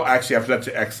actually after that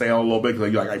to exhale a little bit?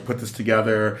 Like, I put this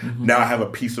together. Now I have a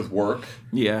piece of work.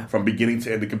 Yeah. From beginning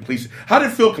to end to completion. How did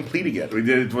it feel completing it?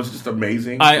 Was it just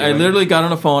amazing? I literally got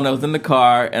on the phone. I was in the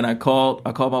car and I called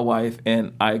my wife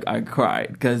and I cried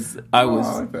because I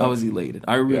was elated.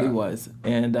 I really was.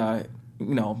 And I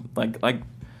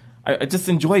just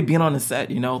enjoy being on the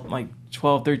set. Like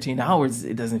 12, 13 hours,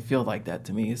 it doesn't feel like that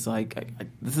to me. It's like,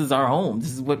 this is our home.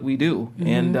 This is what we do.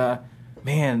 And,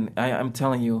 man, I'm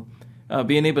telling you,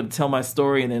 being able to tell my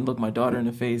story and then look my daughter in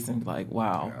the face and be like,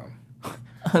 wow.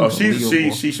 Oh, she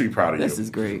should be proud of you. This is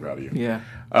great. Proud of you. Yeah.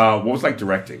 What was it like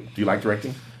directing? Do you like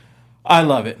directing? I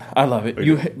love it.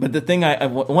 But the thing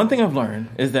one thing I've learned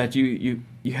is that you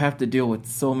have to deal with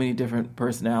so many different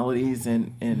personalities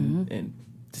and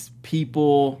just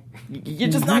people. You're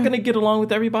just not going to get along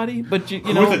with everybody. But you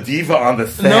know, who's the diva on the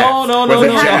set? No. Was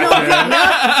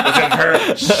it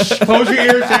her? Shh, close your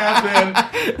ears, Jasmine.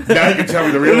 Now you can tell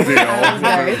me the real deal.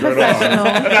 Very professional.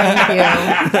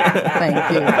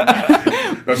 Thank you.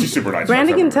 No, she's super nice.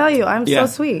 Brandon can tell you I'm so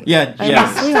sweet. Yeah, I'm a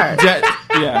sweetheart.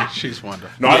 Yeah, she's wonderful.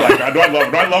 No, I like her.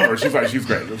 I love her. She's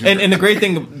great. And the great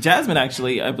thing, Jasmine,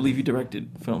 actually, I believe you directed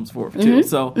films for her too.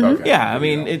 So yeah, I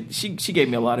mean, she gave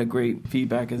me a lot of great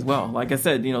feedback as well. Like I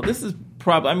said, this is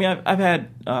probably. I mean, I've had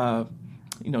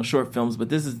short films, but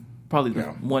this is probably the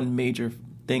one major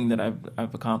thing that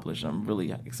I've accomplished. I'm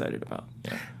really excited about.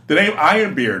 Yeah. The name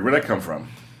Ironbeard, where'd that come from?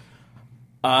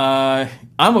 I'm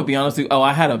gonna be honest with you.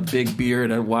 I had a big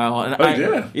beard a while, and I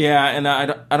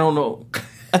don't know.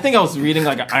 I think I was reading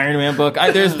like an Iron Man book.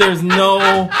 There's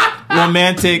no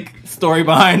romantic story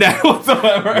behind that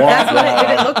whatsoever. That's what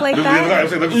did it look like that?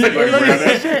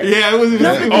 Yeah, it was.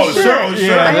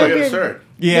 The shirt.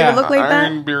 Yeah, did it look like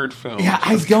that? Ironbeard film. Yeah,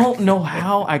 I don't know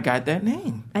how I got that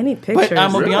name. I need pictures. But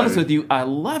I'm gonna be honest with you. I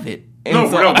love it. And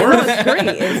it's great.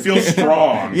 It feels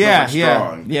strong. Yeah.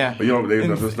 But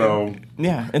there's no.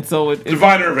 Yeah, and so it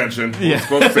divine intervention. Yeah. We're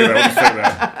supposed to say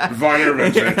that. Divine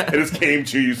intervention. It just came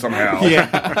to you somehow. Yeah.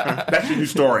 That's your new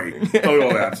story. Tell you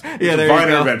all that. Yeah, divine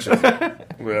intervention.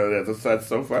 Well, that's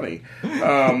so funny.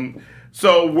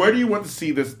 So where do you want to see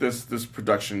this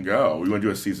production go? You want to do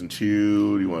a season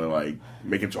 2? Do you want to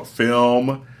make it into a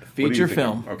film? Feature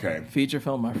film. Okay. Feature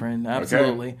film, my friend.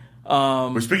 Absolutely. Okay.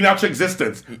 We're speaking out to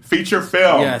existence. Feature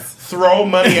film. Yes. Throw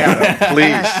money at them, please.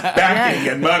 Backing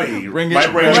and money.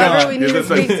 Whatever we need to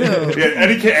speak to.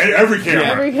 Every camera. Every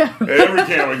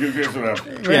camera.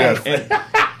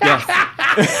 Yes.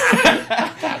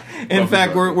 In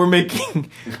fact, we're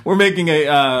making a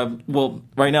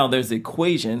right now there's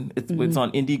Equation. It's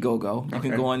on Indiegogo. You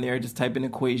can go on there, just type in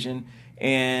Equation,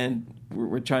 and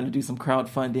we're trying to do some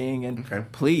crowdfunding. And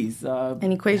please,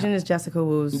 and Equation is Jessica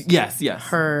Wu's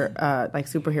her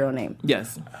superhero name.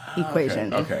 Yes,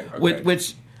 Equation. Okay.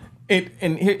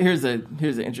 Here's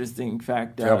an interesting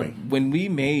fact. Tell me. When we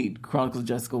made Chronicles of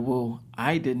Jessica Wu,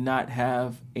 I did not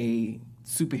have a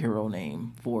superhero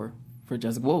name for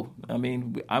Jessica Wu. I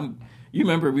mean, you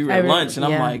remember we were at lunch, and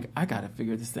I'm like, I got to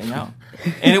figure this thing out.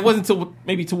 And it wasn't until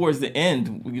maybe towards the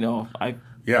end, I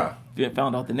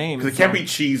found out the name. Because it can't be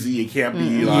cheesy. It can't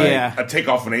be a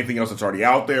takeoff on anything else that's already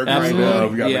out there.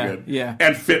 Absolutely.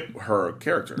 And fit her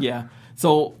character. Yeah.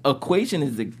 So Equation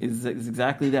is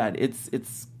exactly that.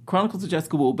 It's Chronicles of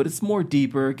Jessica Wu, but it's more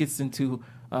deeper. It gets into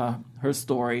her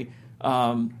story.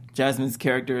 Jasmine's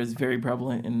character is very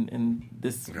prevalent in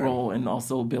this role, and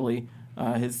also Billy,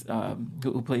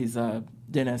 who plays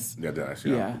Dennis. Yeah, Dennis.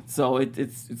 Yeah. So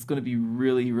it's going to be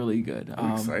really, really good.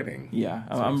 Exciting. Yeah,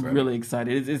 I'm really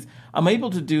excited. I'm able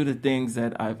to do the things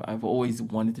that I've always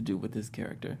wanted to do with this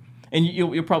character, And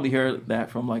you'll probably hear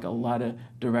that from like a lot of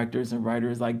directors and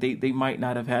writers. Like they might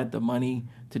not have had the money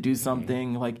to do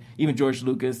something. Like even George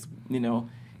Lucas,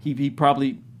 he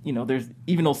probably, there's,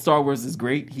 even though Star Wars is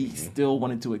great, he still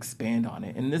wanted to expand on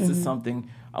it. And this is something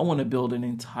I want to build an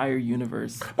entire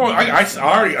universe. Oh, I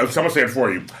already. Someone say it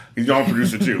for you. He's your own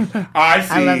producer too.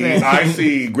 I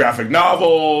see graphic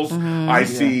novels. I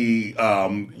see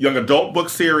young adult book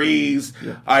series.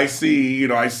 Yeah. I see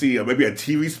maybe a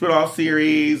TV spinoff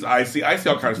series. I see all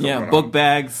kinds of stuff. Yeah, book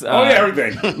bags.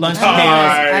 Everything. Lunch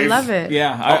ties. I love it.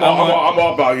 Yeah, I'm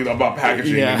all about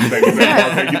packaging. Yeah.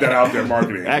 Get that out there,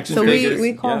 marketing. So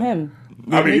we call him.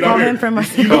 I mean, we call him from our I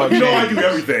do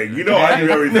everything. I do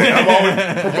everything. I'm always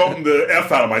promoting the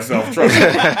F out of myself.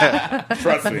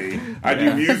 Trust me. I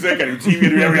do music. I do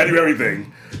TV. I do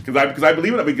everything because I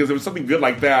believe in it. Because there was something good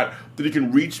like that you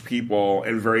can reach people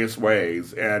in various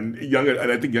ways. And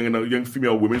I think young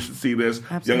female women should see this.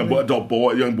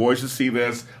 Absolutely. Young boys should see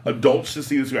this. Adults should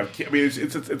see this. I mean, it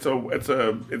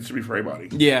should be for everybody.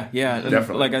 Yeah.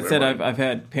 Definitely. Like I said, I've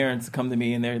had parents come to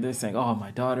me and they're saying, "Oh, my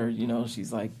daughter,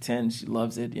 she's like 10, she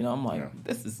loves it." I'm like,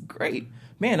 this is great,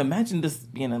 man. Imagine this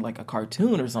being like a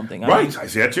cartoon or something. Right, I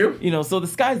see that too. So the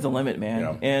sky's the limit, man.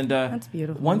 Yeah. And that's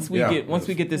beautiful. Once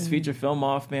we get this feature film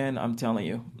off, man, I'm telling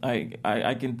you, I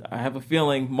have a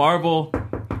feeling Marvel.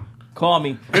 Call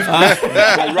me.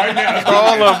 Right now,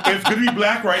 it's going to be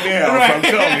black right now. Right. So I'm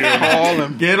telling you, call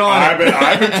him. Get on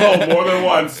I've been told more than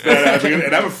once that,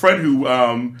 and I have a friend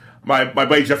who. My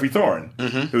buddy Jeffrey Thorne,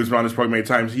 who's been on this program many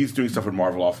times, he's doing stuff with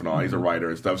Marvel off and on. He's a writer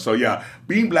and stuff. So yeah,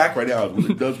 being black right now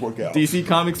really does work out. DC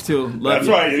Comics too. That's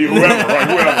right. Whoever.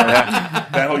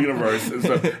 That whole universe. And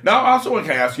so, now, I also want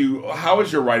to ask you, how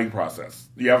is your writing process?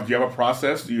 Do you have a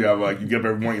process? Do you have you get up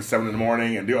every morning at 7 a.m.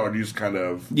 and do you just kind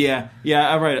of? Yeah.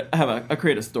 I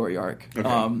create a story arc.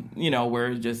 Okay.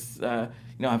 Where just I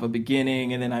have a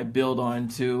beginning and then I build on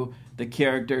to the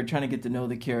character, trying to get to know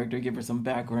the character, give her some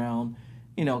background.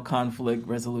 Conflict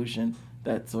resolution,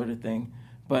 that sort of thing.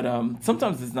 But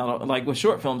sometimes it's not like with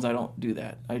short films. I don't do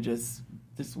that. It is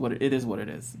what it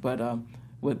is. But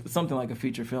with something like a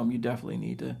feature film, you definitely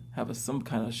need to have some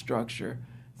kind of structure.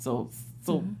 So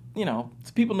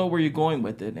people know where you're going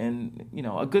with it, and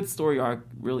a good story arc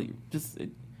really just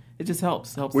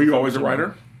helps. Were you always a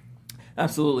writer?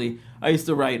 Absolutely. I used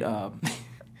to write.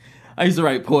 I used to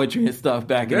write poetry and stuff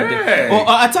back in the day. Well,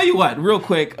 I'll tell you what, real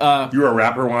quick. You were a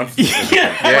rapper once?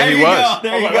 Yeah, he was.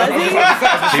 There you go.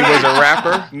 He was a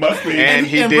rapper. Must be. And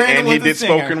he did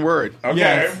spoken word.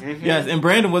 Okay. Yes, and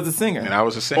Brandon was a singer. And I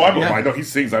was a singer. I know he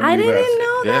sings. I didn't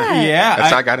know that. Yeah.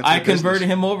 That's how I got into I converted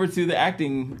him over to the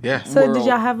acting So world. did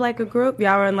y'all have like a group?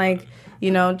 Y'all were in like...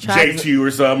 J2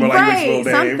 or something, or like right,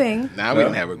 something. Nah, we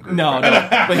didn't have a group. No.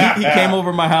 But he came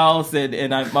over my house,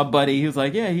 and my buddy, he was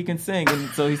like, yeah, he can sing. And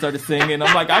so he started singing.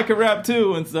 I'm like, I can rap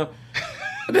too. And so,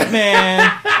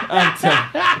 man,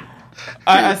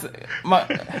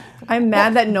 I'm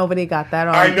mad that nobody got that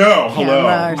on. I know. Hello.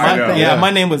 I know. Yeah,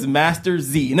 my name was Master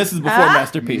Z, and this is before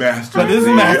Master P. But this is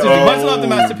Z. Master Z. Much love to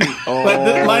Master P.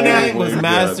 But my name was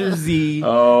Master Z,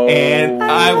 and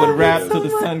I would rap till the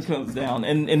sun comes down.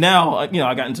 And now, I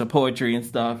got into poetry and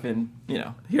stuff, and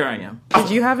here I am. Did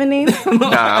you have a name? Nah,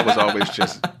 I was always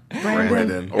just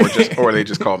Brandon, or they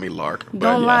just called me Lark.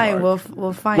 Don't lie, Lark.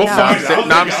 we'll find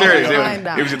out. I'm serious.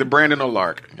 It was either Brandon or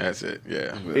Lark. That's it.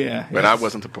 Yeah. Yeah. But I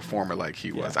wasn't a performer like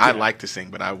he was. I liked to sing,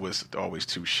 but I was always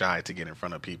too shy to get in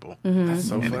front of people That's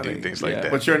so and funny. to do things like that.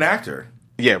 But you're an actor.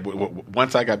 Yeah,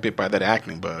 once I got bit by that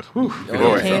acting bug,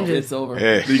 It's over.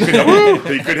 Yeah. You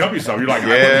couldn't help yourself. You're like, I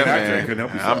wasn't an actor. You couldn't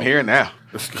help yourself. I'm here now.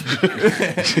 He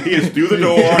is through the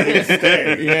door. He's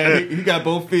staying. Yeah, he got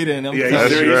both feet in him. Yeah,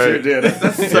 he sure did.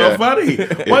 That's so funny.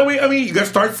 Well, I mean, you got to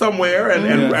start somewhere,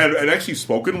 and actually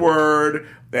spoken word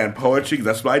and poetry.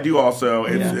 That's what I do. Also,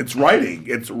 it's writing.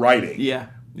 It's writing. Yeah.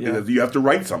 You have to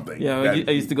write something. Yeah,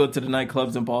 I used to go to the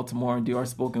nightclubs in Baltimore and do our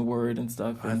spoken word and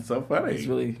stuff. That's so funny. It's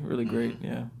really, really great.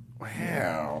 Yeah.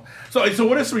 Wow. So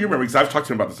what are some of your memories? I've talked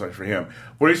to him about this for him.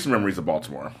 What are some memories of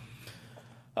Baltimore?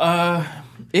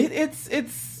 It's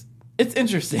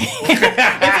interesting. It's a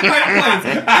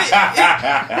great place.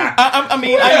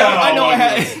 I know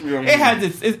it had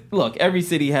its. Look, every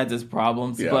city has its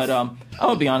problems, but I'm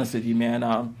gonna be honest with you,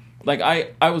 man. Like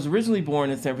I was originally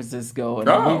born in San Francisco, and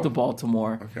I moved to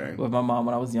Baltimore with my mom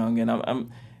when I was young,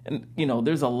 and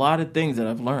there's a lot of things that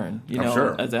I've learned,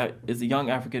 as a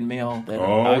young African male that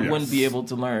I wouldn't be able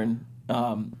to learn,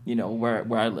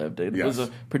 where I lived. It was a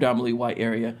predominantly white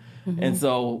area, and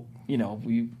so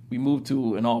we moved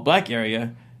to an all black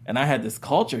area. And I had this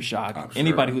culture shock. I'm sure.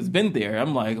 Anybody who's been there,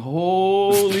 I'm like,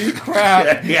 holy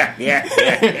crap.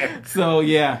 yeah. So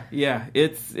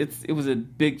it was a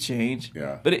big change.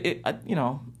 Yeah. But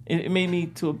it made me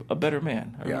to a better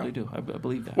man. I really do. I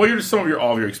believe that. Well, you're just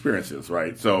all of your experiences,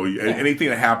 right? So anything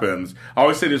that happens, I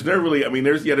always say there's never really. I mean,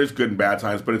 there's good and bad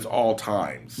times, but it's all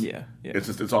times. Yeah.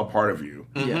 It's all part of you.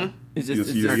 Yeah. It's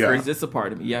just a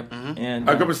part of me. Yep. And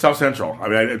I grew up in South Central. I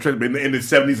mean, I in the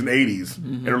 70s and 80s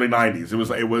and early 90s.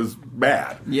 It was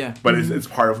bad. Yeah. But it's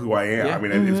part of who I am. Yeah. I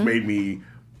mean, it's made me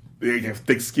have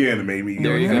thick skin and made me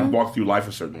walk through life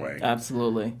a certain way.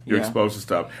 Absolutely. You're exposed to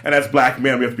stuff. And as black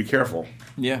men, we have to be careful.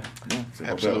 Yeah.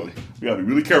 Absolutely. We got to be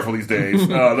really careful these days,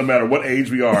 no matter what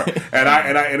age we are.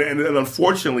 And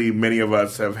unfortunately, many of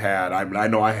us have had. I mean, I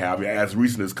know I have, as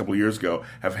recent as a couple of years ago,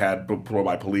 have had pulled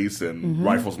by police and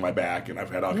rifles in my back, and I've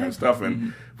had all kinds of stuff.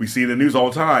 And we see it in the news all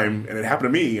the time, and it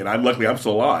happened to me. And luckily, I'm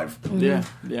still alive. Yeah.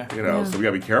 So we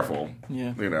got to be careful.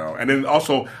 Yeah. And then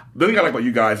also the thing I like about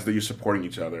you guys is that you're supporting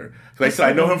each other. Because I said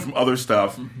I know him from other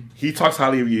stuff. He talks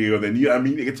highly of you, and then I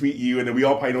get to meet you, and then we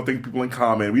all probably know people in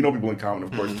common. We know people in common,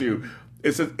 of course, too.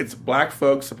 It's black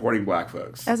folks supporting black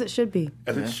folks. As it should be.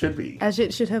 As it should be. As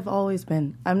it should have always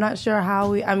been. I'm not sure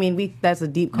how that's a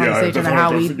deep conversation on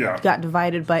how we got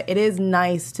divided, but it is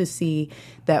nice to see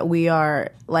that we are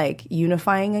like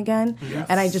unifying again. Yes.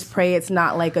 And I just pray it's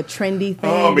not like a trendy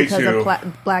thing because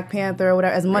of Black Panther or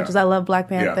whatever. As much as I love Black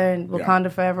Panther and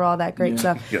Wakanda Forever, all that great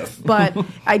stuff. Yes. But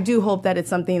I do hope that it's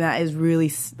something that is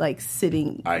really like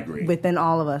sitting within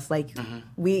all of us. Like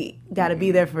we got to be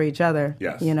there for each other.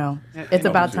 Yes. It's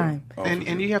about time.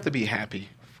 And you have to be happy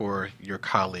for your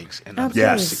colleagues and Absolutely.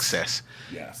 others' success.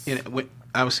 Yes.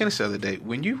 I was saying this the other day,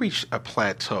 when you reach a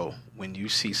plateau, when you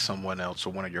see someone else or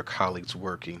one of your colleagues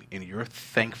working and you're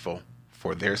thankful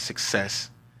for their success,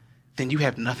 then you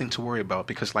have nothing to worry about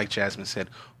because like Jasmine said,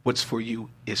 what's for you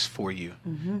is for you.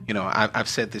 I've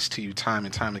said this to you time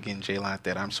and time again, J-Lot,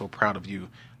 that I'm so proud of you,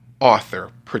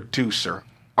 author, producer,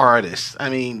 artist. I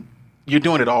mean, you're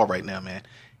doing it all right now, man.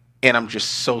 And I'm just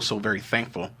so very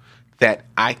thankful that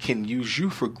I can use you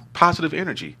for positive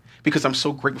energy because I'm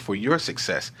so grateful for your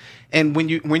success. And when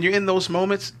you're in those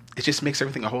moments, it just makes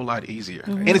everything a whole lot easier.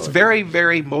 And it's very,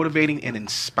 very motivating and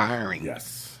inspiring.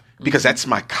 Yes. Because that's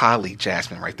my colleague,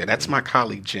 Jasmine, right there. That's my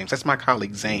colleague, James. That's my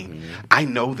colleague, Zane. I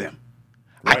know them.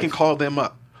 Right. I can call them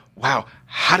up. Wow,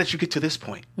 how did you get to this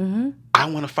point? I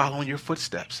want to follow in your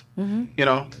footsteps. And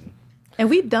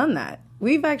we've done that.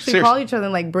 We've actually Seriously. called each other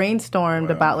and like brainstormed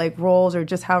about like roles or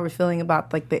just how we're feeling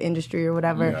about like the industry or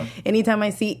whatever. Yeah. Anytime I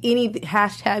see any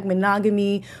hashtag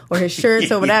monogamy or his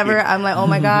shirts or whatever, I'm like, oh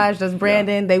my gosh, that's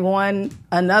Brandon. They won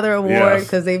another award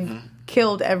because they've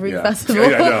killed every festival.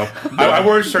 Yeah, I know. I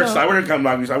wear shirts. I wear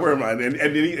monogamy. I wear them,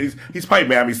 and he's probably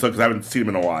mad at me still because I haven't seen him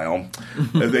in a while.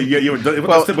 What's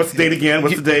the date again?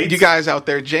 What's the date? You guys out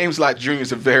there, James Lott Jr.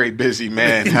 is a very busy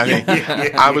man. I mean,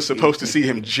 I was supposed to see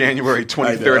him January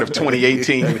 23rd of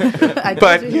 2018,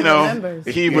 but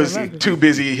he was too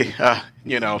busy,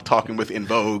 talking with In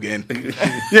Vogue and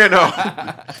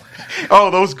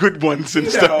all those good ones and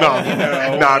stuff.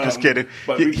 No, I'm just kidding.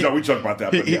 But we joke about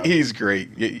that. But he's great.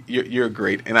 You're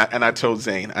great. And I told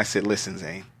Zane, I said, listen,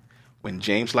 Zane, when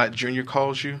James Lott Jr.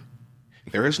 calls you,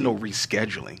 there is no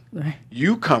rescheduling.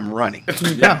 You come running.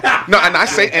 No, and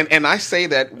I say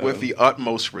that with the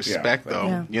utmost respect,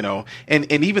 though.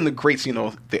 And even the greats,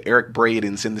 the Eric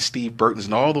Bradens and the Steve Burtons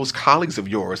and all those colleagues of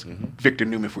yours, Victor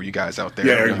Newman for you guys out there.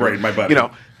 Yeah, Eric Braden, my buddy.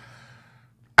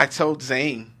 I told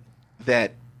Zane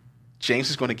that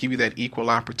James is going to give you that equal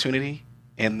opportunity,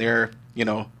 and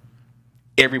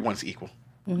everyone's equal.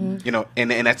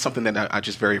 And that's something that I'm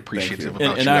just very appreciative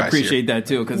about. And I appreciate that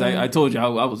too because I told you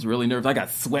I was really nervous. I got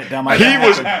sweat down my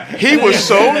back. He was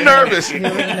so nervous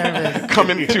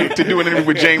coming to do an interview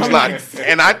with James Lott,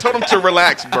 and I told him to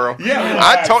relax, bro.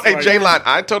 I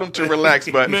told him to relax,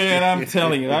 but man, I'm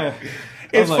telling you,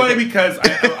 it's funny because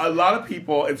a lot of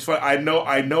people. It's funny. I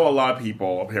know a lot of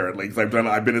people apparently because I've been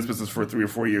in this business for 3 or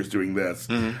 4 years doing this.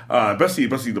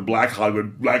 Especially the Black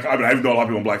Hollywood. I know a lot of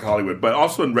people in Black Hollywood, but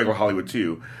also in regular Hollywood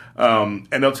too. And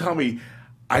they'll tell me.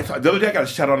 The other day I got a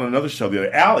shout out on another show. The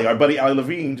other Allie, our buddy Allie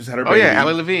Levine, just had her baby. Oh yeah,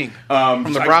 Allie Levine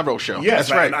from the Bravo show. Yes,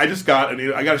 that's right. I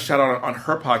got a shout out on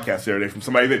her podcast the other day from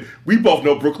somebody that we both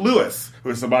know, Brooke Lewis, who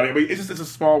is somebody. I mean, it's a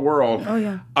small world. Oh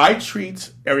yeah. I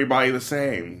treat everybody the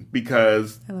same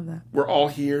because I love that. We're all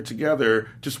here together,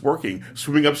 just working,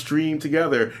 swimming upstream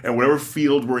together, and whatever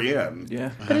field we're in.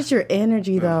 Yeah. But it's your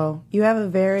energy though. You have a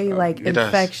very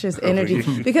infectious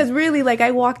energy because really,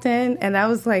 I walked in and I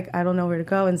was like, I don't know where to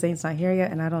go, and Zane's not here yet,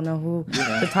 and I don't know who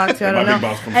to talk to. I And don't my big know.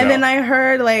 boss comes And then out. I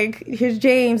heard, like, here's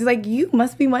James. He's like, you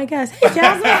must be my guest. Hey,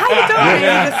 Jasmine, how you doing?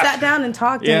 And we just sat down and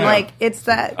talked. Yeah. And, like, it's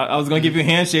that. I was going to give you a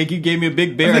handshake. You gave me a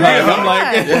big bear hug. Yeah. I'm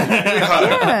like,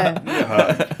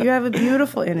 Yeah. You have a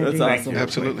beautiful energy. That's Thank you.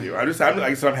 Absolutely.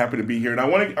 Thank you. I'm happy to be here, and I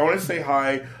want to say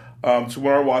hi to one of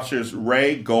our watchers,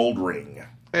 Ray Goldring.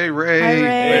 Hey, Ray. Hi, Ray.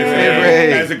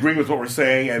 Hey, Ray. Is agreeing with what we're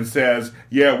saying and says,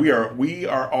 "Yeah, we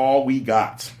are all we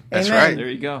got." That's Amen. right. there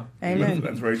you go. Amen.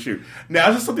 That's very true. Now,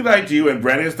 this is something that I do, and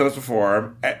Brandon has done this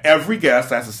before. Every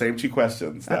guest asks the same 2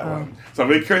 questions. That one. So I'm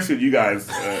very curious with you guys.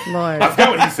 Lord. I forgot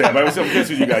what he said, but I'm curious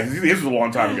with you guys. This was a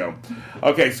long time ago.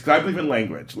 Okay, so I believe in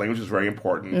language. Language is very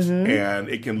important, and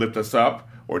it can lift us up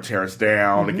or tear us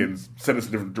down. It can send us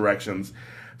in different directions.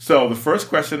 So the first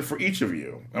question for each of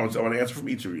you, I want to answer from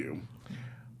each of you.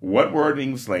 What word in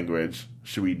English language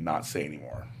should we not say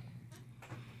anymore?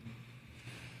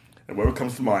 And whatever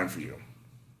comes to mind for you.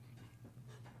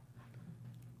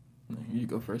 You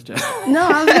go first, Jack. No,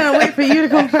 I was going to wait for you to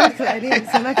go first. I needed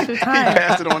some extra time.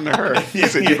 Pass it on to her. He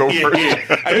said you go first.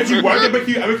 I bet you work a little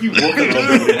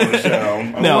bit on the show.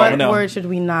 No, What no. word should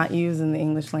we not use in the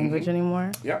English language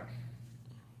anymore? Yeah.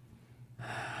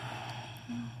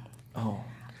 Oh.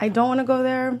 I don't want to go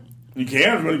there. You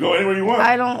can really go anywhere you want.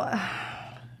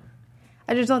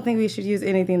 I just don't think we should use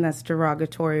anything that's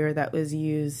derogatory or that was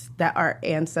used that our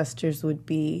ancestors would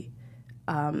be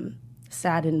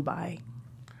saddened by.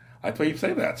 I like the way you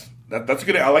say that. That's a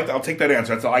good. I'll take that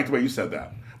answer. I like the way you said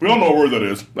that. We don't know what word that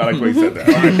is. But I like the way you said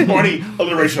that. Or any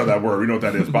alliteration of that word. We know what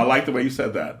that is. But I like the way you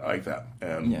said that. I like that.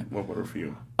 And what word for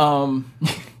you? I'm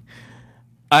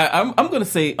going to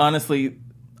say, honestly,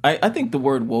 I think the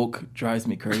word woke drives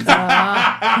me crazy.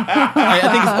 I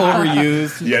think it's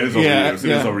overused. Yeah, it is overused. It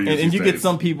is overused And these you get days.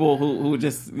 some people who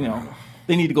just,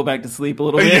 they need to go back to sleep a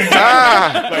little bit.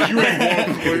 Like, you ain't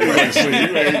woke.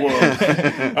 You ain't woke.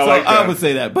 I would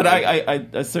say that. But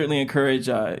I certainly encourage,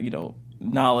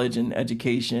 knowledge and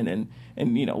education and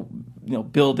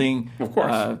building. Of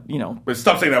course. But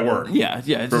stop saying that word. Yeah,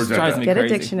 it just drives me Get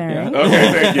crazy. a dictionary. Yeah.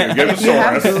 Okay, thank you. Get a thesaurus. You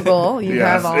have Google. You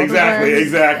have all the words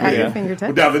at your Yeah.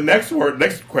 fingertips. Now, the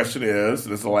next question is,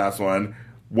 this is the last one,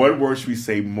 what word should we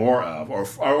say more of? Or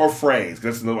phrase? 'Cause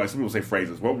that's another way. Some people say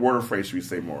phrases. What word or phrase should we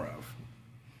say more of?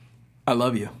 I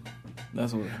love you.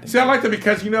 That's what I think. See, I like that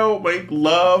because, like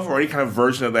love or any kind of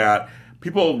version of that,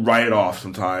 people write it off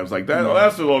sometimes. Like, that. Oh,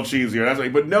 that's a little cheesy. Or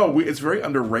but no, it's very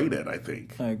underrated, I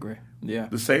think. I agree. Yeah.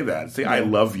 To say that. Say, I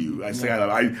love you. I say I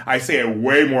love I say it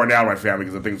way more now in my family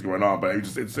because of things going on. But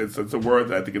it's a word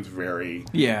that I think it's very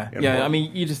important. I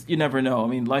mean, you never know. I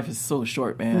mean, life is so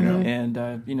short, man.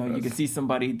 And you can see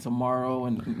somebody tomorrow,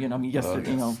 and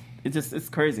yesterday. It's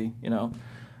crazy.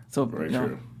 So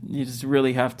true. You just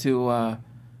really have to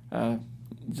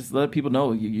just let people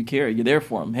know you care. You're there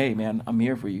for them. Hey, man, I'm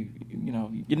here for you.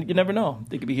 You never know.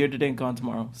 They could be here today and gone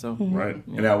tomorrow. So right.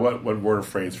 And now, what word or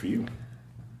phrase for you?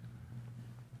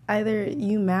 Either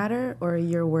you matter or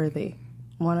you're worthy.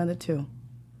 One of the two.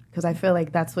 Because I feel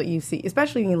like that's what you see,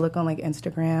 especially when you look on like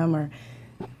Instagram or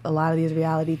a lot of these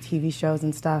reality TV shows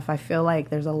and stuff. I feel like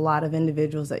there's a lot of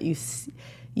individuals that you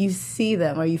see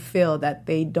them or you feel that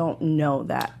they don't know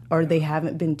that or they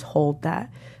haven't been told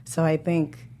that. So I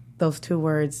think those 2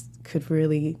 words could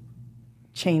really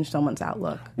change someone's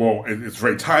outlook. Well, it's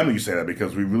very timely you say that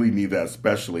because we really need that,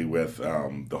 especially with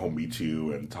the whole Me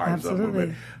Too and Time's Up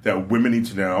movement. That women need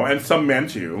to know, and some men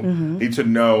too, need to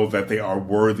know that they are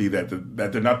worthy. That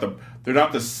they're not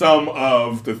the sum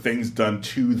of the things done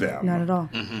to them. Not at all.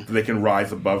 That they can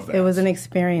rise above that. It was an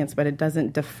experience, but it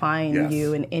doesn't define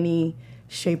you in any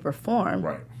shape or form.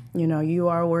 Right. You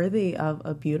are worthy of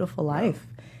a beautiful life,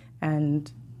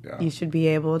 and you should be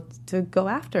able to go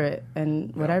after it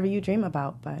and whatever you dream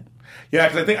about. But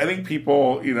because I think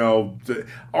people,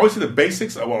 always say the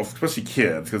basics. Well, especially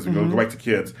kids, because we go back to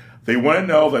kids. They want to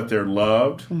know that they're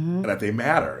loved and that they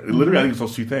matter. Literally, I think it's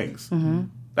those 2 things.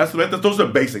 Those are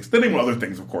the basics. Then they want other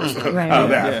things, of course, out of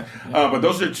that. But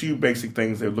those are 2 basic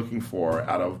things they're looking for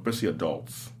out of especially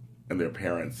adults and their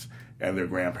parents and their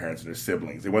grandparents and their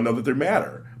siblings. They want to know that they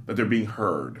matter, that they're being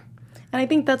heard. And I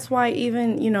think that's why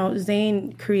even,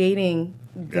 Zayn creating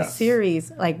the series,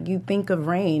 like you think of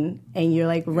Rain and you're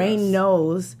like, Rain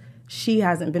knows she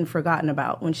hasn't been forgotten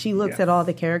about. When she looks at all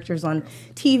the characters on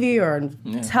TV or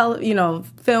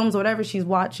films, whatever she's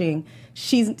watching,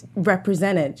 she's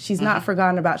represented. She's not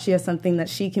forgotten about. She has something that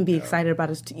she can be excited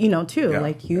about, too.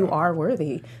 Like, you are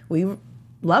worthy. We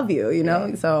love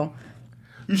you, so.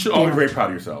 You should all be very proud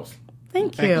of yourselves.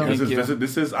 Thank you.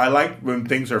 This is I like when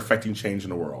things are affecting change in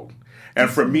the world. And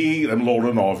for me, I'm older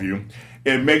than all of you,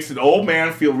 it makes an old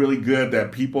man feel really good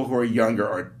that people who are younger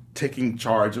are taking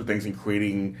charge of things and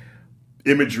creating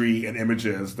imagery and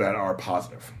images that are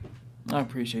positive. I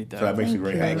appreciate that. So that makes me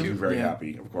very happy. Very Yeah.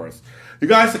 happy, of course. You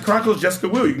guys, the Chronicles of Jessica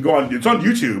Wu. You can go on. It's on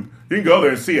YouTube. You can go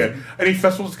there and see it. Any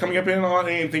festivals coming up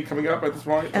anything coming up at this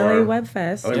point? LA Web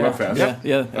Fest. LA Web Fest.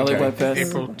 Yeah. LA Web Fest.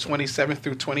 April 27th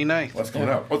through 29th. What's coming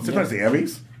up? What's the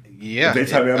Emmys? Yeah. The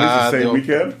daytime Emmys the same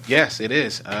weekend? Yes, it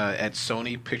is. At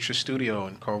Sony Picture Studio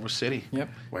in Culver City. Yep.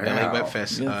 Wow. LA Web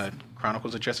Fest. Yes.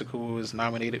 Chronicles of Jessica Wu is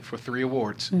nominated for 3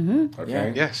 awards. Okay.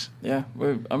 Yeah. Yes. Yeah,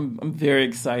 I'm very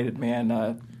excited,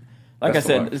 man. Like Best I of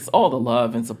said, luck. it's all the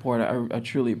love and support. I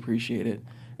truly appreciate it.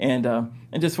 And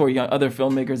just for other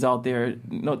filmmakers out there,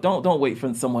 don't wait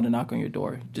for someone to knock on your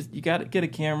door. Just you got to get a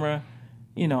camera.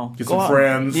 Get go some out.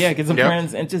 friends. Yeah, get some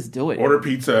friends and just do it. Order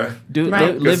pizza.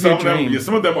 Live your dream.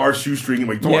 Some of them are shoestring.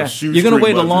 Like, You're gonna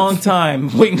wait a long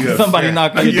time waiting for somebody to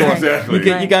knock on your door.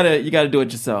 Exactly. You gotta do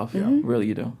it yourself. Really,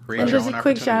 you do. And just a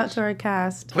quick shout out to our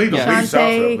cast. Please,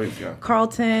 Shantae,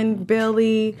 Carlton,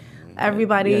 Billy,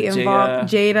 everybody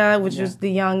involved. Jada, which was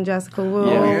the young Jessica Wu,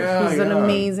 who's an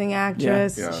amazing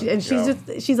actress.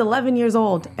 She's 11 years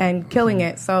old and killing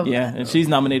it. So and she's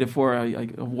nominated for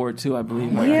an award too, I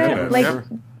believe.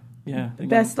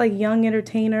 Best young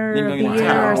entertainer of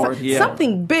the Award, year,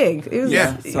 something big. It was,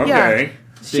 okay.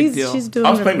 She's doing. I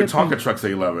was playing with Tonka trucks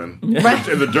at 11 in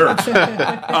the dirt.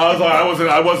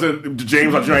 I wasn't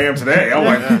James like I am today. I'm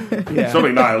like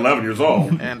certainly not 11 years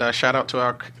old. And shout out to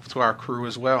our crew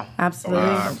as well.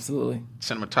 Absolutely.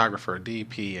 Cinematographer,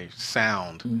 DP,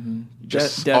 sound,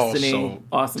 just Destiny, also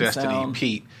awesome Destiny, sound.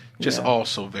 Pete,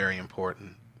 also very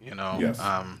important.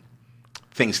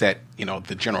 Things that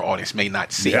the general audience may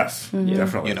not see. Yes,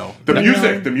 definitely.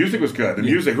 The music was good. The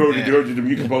music. Who did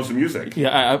you compose the music?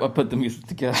 Yeah, I put the music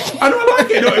together. I like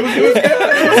it. No, it was good.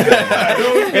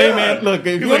 Hey man, look,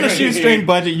 if you're on a shoestring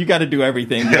budget, you got to do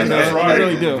everything. That's right. You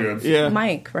really do. Yeah.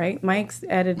 Mike, right? Mike's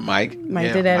edited. Mike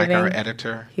did editing. Mike, our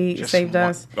editor. He saved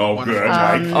us. Oh, good.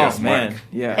 Mike. Yes, man. Mike.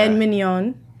 Yeah. And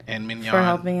Mignon for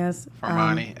helping us.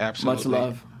 Armani, absolutely. Much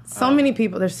love. So many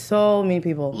people. There's so many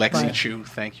people. Lexi Chu,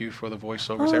 thank you for the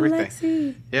voiceovers, everything.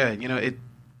 Lexi. Yeah, it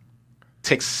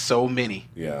takes so many.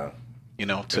 Yeah.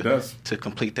 To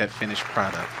complete that finished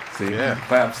product. See,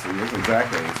 claps. Yes,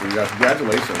 exactly. So you guys,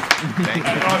 congratulations. Thank you.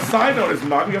 And on a side note, is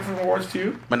Monogamy up for awards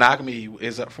too? Monogamy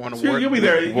is up for an So award. you'll be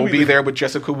there. We'll be there with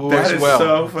Jessica Wu as well.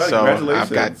 So fun.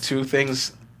 Congratulations. I've got 2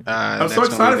 things. I'm so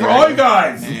excited for all you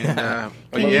guys. And,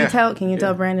 Can you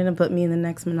tell Brandon to put me in the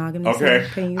next Monogamy? Okay.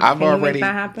 Can you already make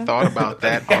that happen? thought about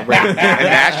that already. And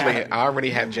actually, I already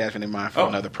have Jasmine in mind for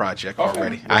another project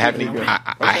already. I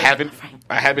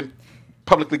haven't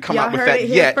publicly come out with that yet. Y'all heard it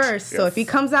yet. here first. So if he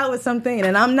comes out with something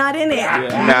and I'm not in it,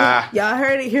 y'all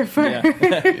heard it here first.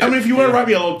 I mean, if you want to write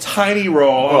me a little tiny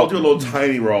role, I'll do a little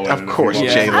tiny role. Of course,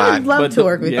 J. I would love to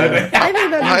work with you. I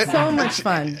think that'd be so much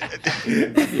fun.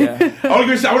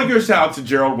 I want to give a shout out to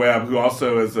Gerald Webb, who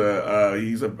also is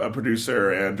he's a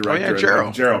producer and director.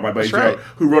 Gerald, my buddy Gerald,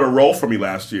 who wrote a role for me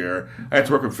last year. I had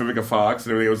to work with Vivica Fox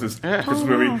and everything. It was this Christmas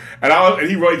movie, and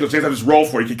he wrote. He goes, "James, I have this role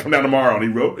for you. You can come down tomorrow." And he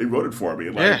wrote it for me.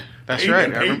 That's right.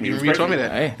 You told me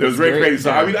that. It was very crazy. So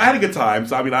I mean, I had a good time.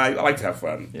 So I mean, I like to have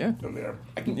fun. Yeah. In there.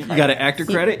 You got an actor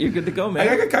credit. You're good to go, man.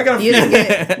 I got you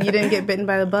didn't get bitten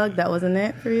by the bug. That wasn't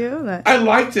it for you. I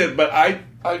liked it, but I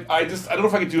don't know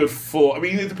if I could do it full. I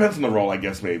mean, it depends on the role, I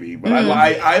guess, maybe. But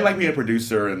I like being a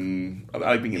producer, and I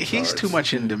like being in charge. He's too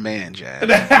much in demand, Jazz.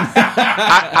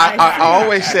 I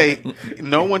always say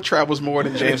no one travels more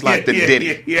than James Lott than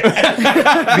Diddy.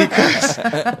 Because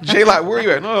J. Lott, where are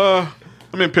you at?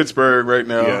 I'm in Pittsburgh right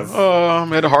now. Yes.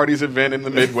 I'm at a Hardee's event in the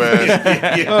Midwest.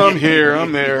 I'm here.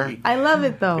 I'm there. I love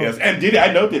it though. Yes, and Diddy,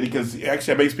 I know Diddy because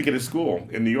actually I may speak at his school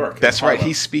in New York. That's right.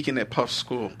 He's speaking at Puff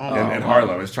School in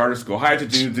Harlem, his charter school. Hi to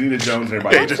Danita Jones and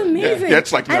everybody. That's amazing.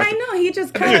 That's like nothing. And I know he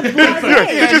just kind of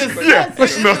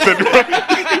that's nothing.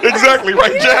 Exactly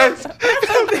right, Jazz.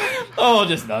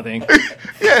 Just nothing. I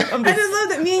just love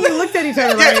that me and you looked at each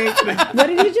other like, what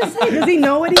did he just say? Does he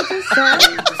know what he just said?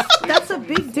 That's a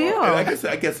big deal. I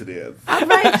guess it is. All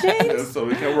right, James. So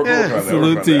we can work on that.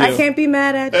 Salute to you. I can't be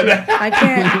mad at you. I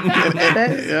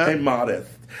can't. Stay modest.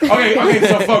 Okay,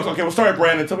 so folks, we'll start with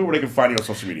Brandon. Tell me where they can find you on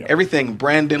social media. Everything,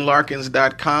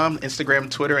 BrandonLarkins.com,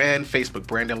 Instagram, Twitter, and Facebook,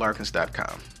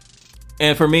 BrandonLarkins.com.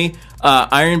 And for me,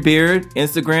 Ironbeard,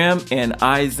 Instagram, and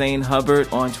Zane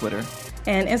Hubbard on Twitter.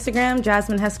 And Instagram,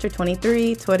 Jasmine Hester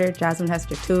 23, Twitter, Jasmine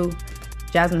Hester 2,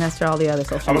 Jasmine Hester, all the other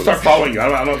social media. I'm going to start following you. I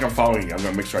don't know if I'm following you. I'm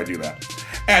going to make sure I do that.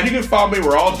 And you can follow me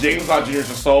where all James Law Jr.'s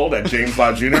are sold at James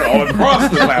Law Jr. all across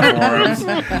the platforms.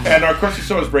 And of course, the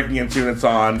show is breaking into, and it's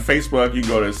on Facebook. You can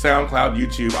go to SoundCloud,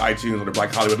 YouTube, iTunes, under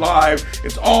Black Hollywood Live.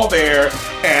 It's all there.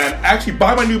 And actually,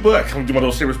 buy my new book. I'm going to do my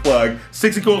little shameless plug.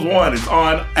 6 equals 1. It's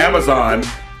on Amazon.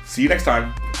 See you next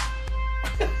time.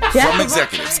 From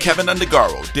executives Kevin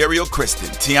Undergaro, Dario Kristen,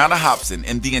 Tiana Hobson,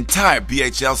 and the entire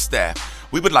BHL staff,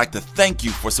 we would like to thank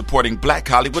you for supporting Black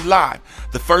Hollywood Live,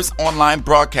 the first online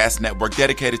broadcast network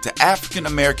dedicated to African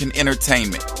American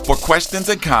entertainment. For questions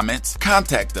and comments,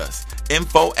 contact us.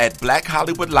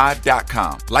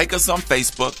 info@blackhollywoodlive.com. Like us on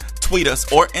Facebook, tweet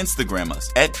us, or Instagram us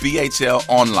at BHL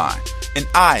Online. And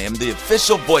I am the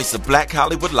official voice of Black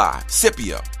Hollywood Live,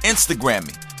 Scipio. Instagram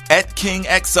me at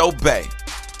KingXOBay.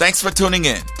 Thanks for tuning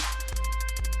in.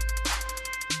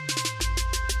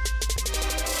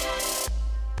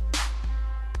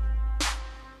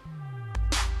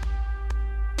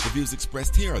 The views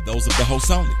expressed here are those of the host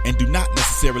only and do not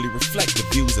necessarily reflect the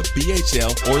views of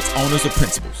BHL or its owners or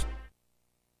principals.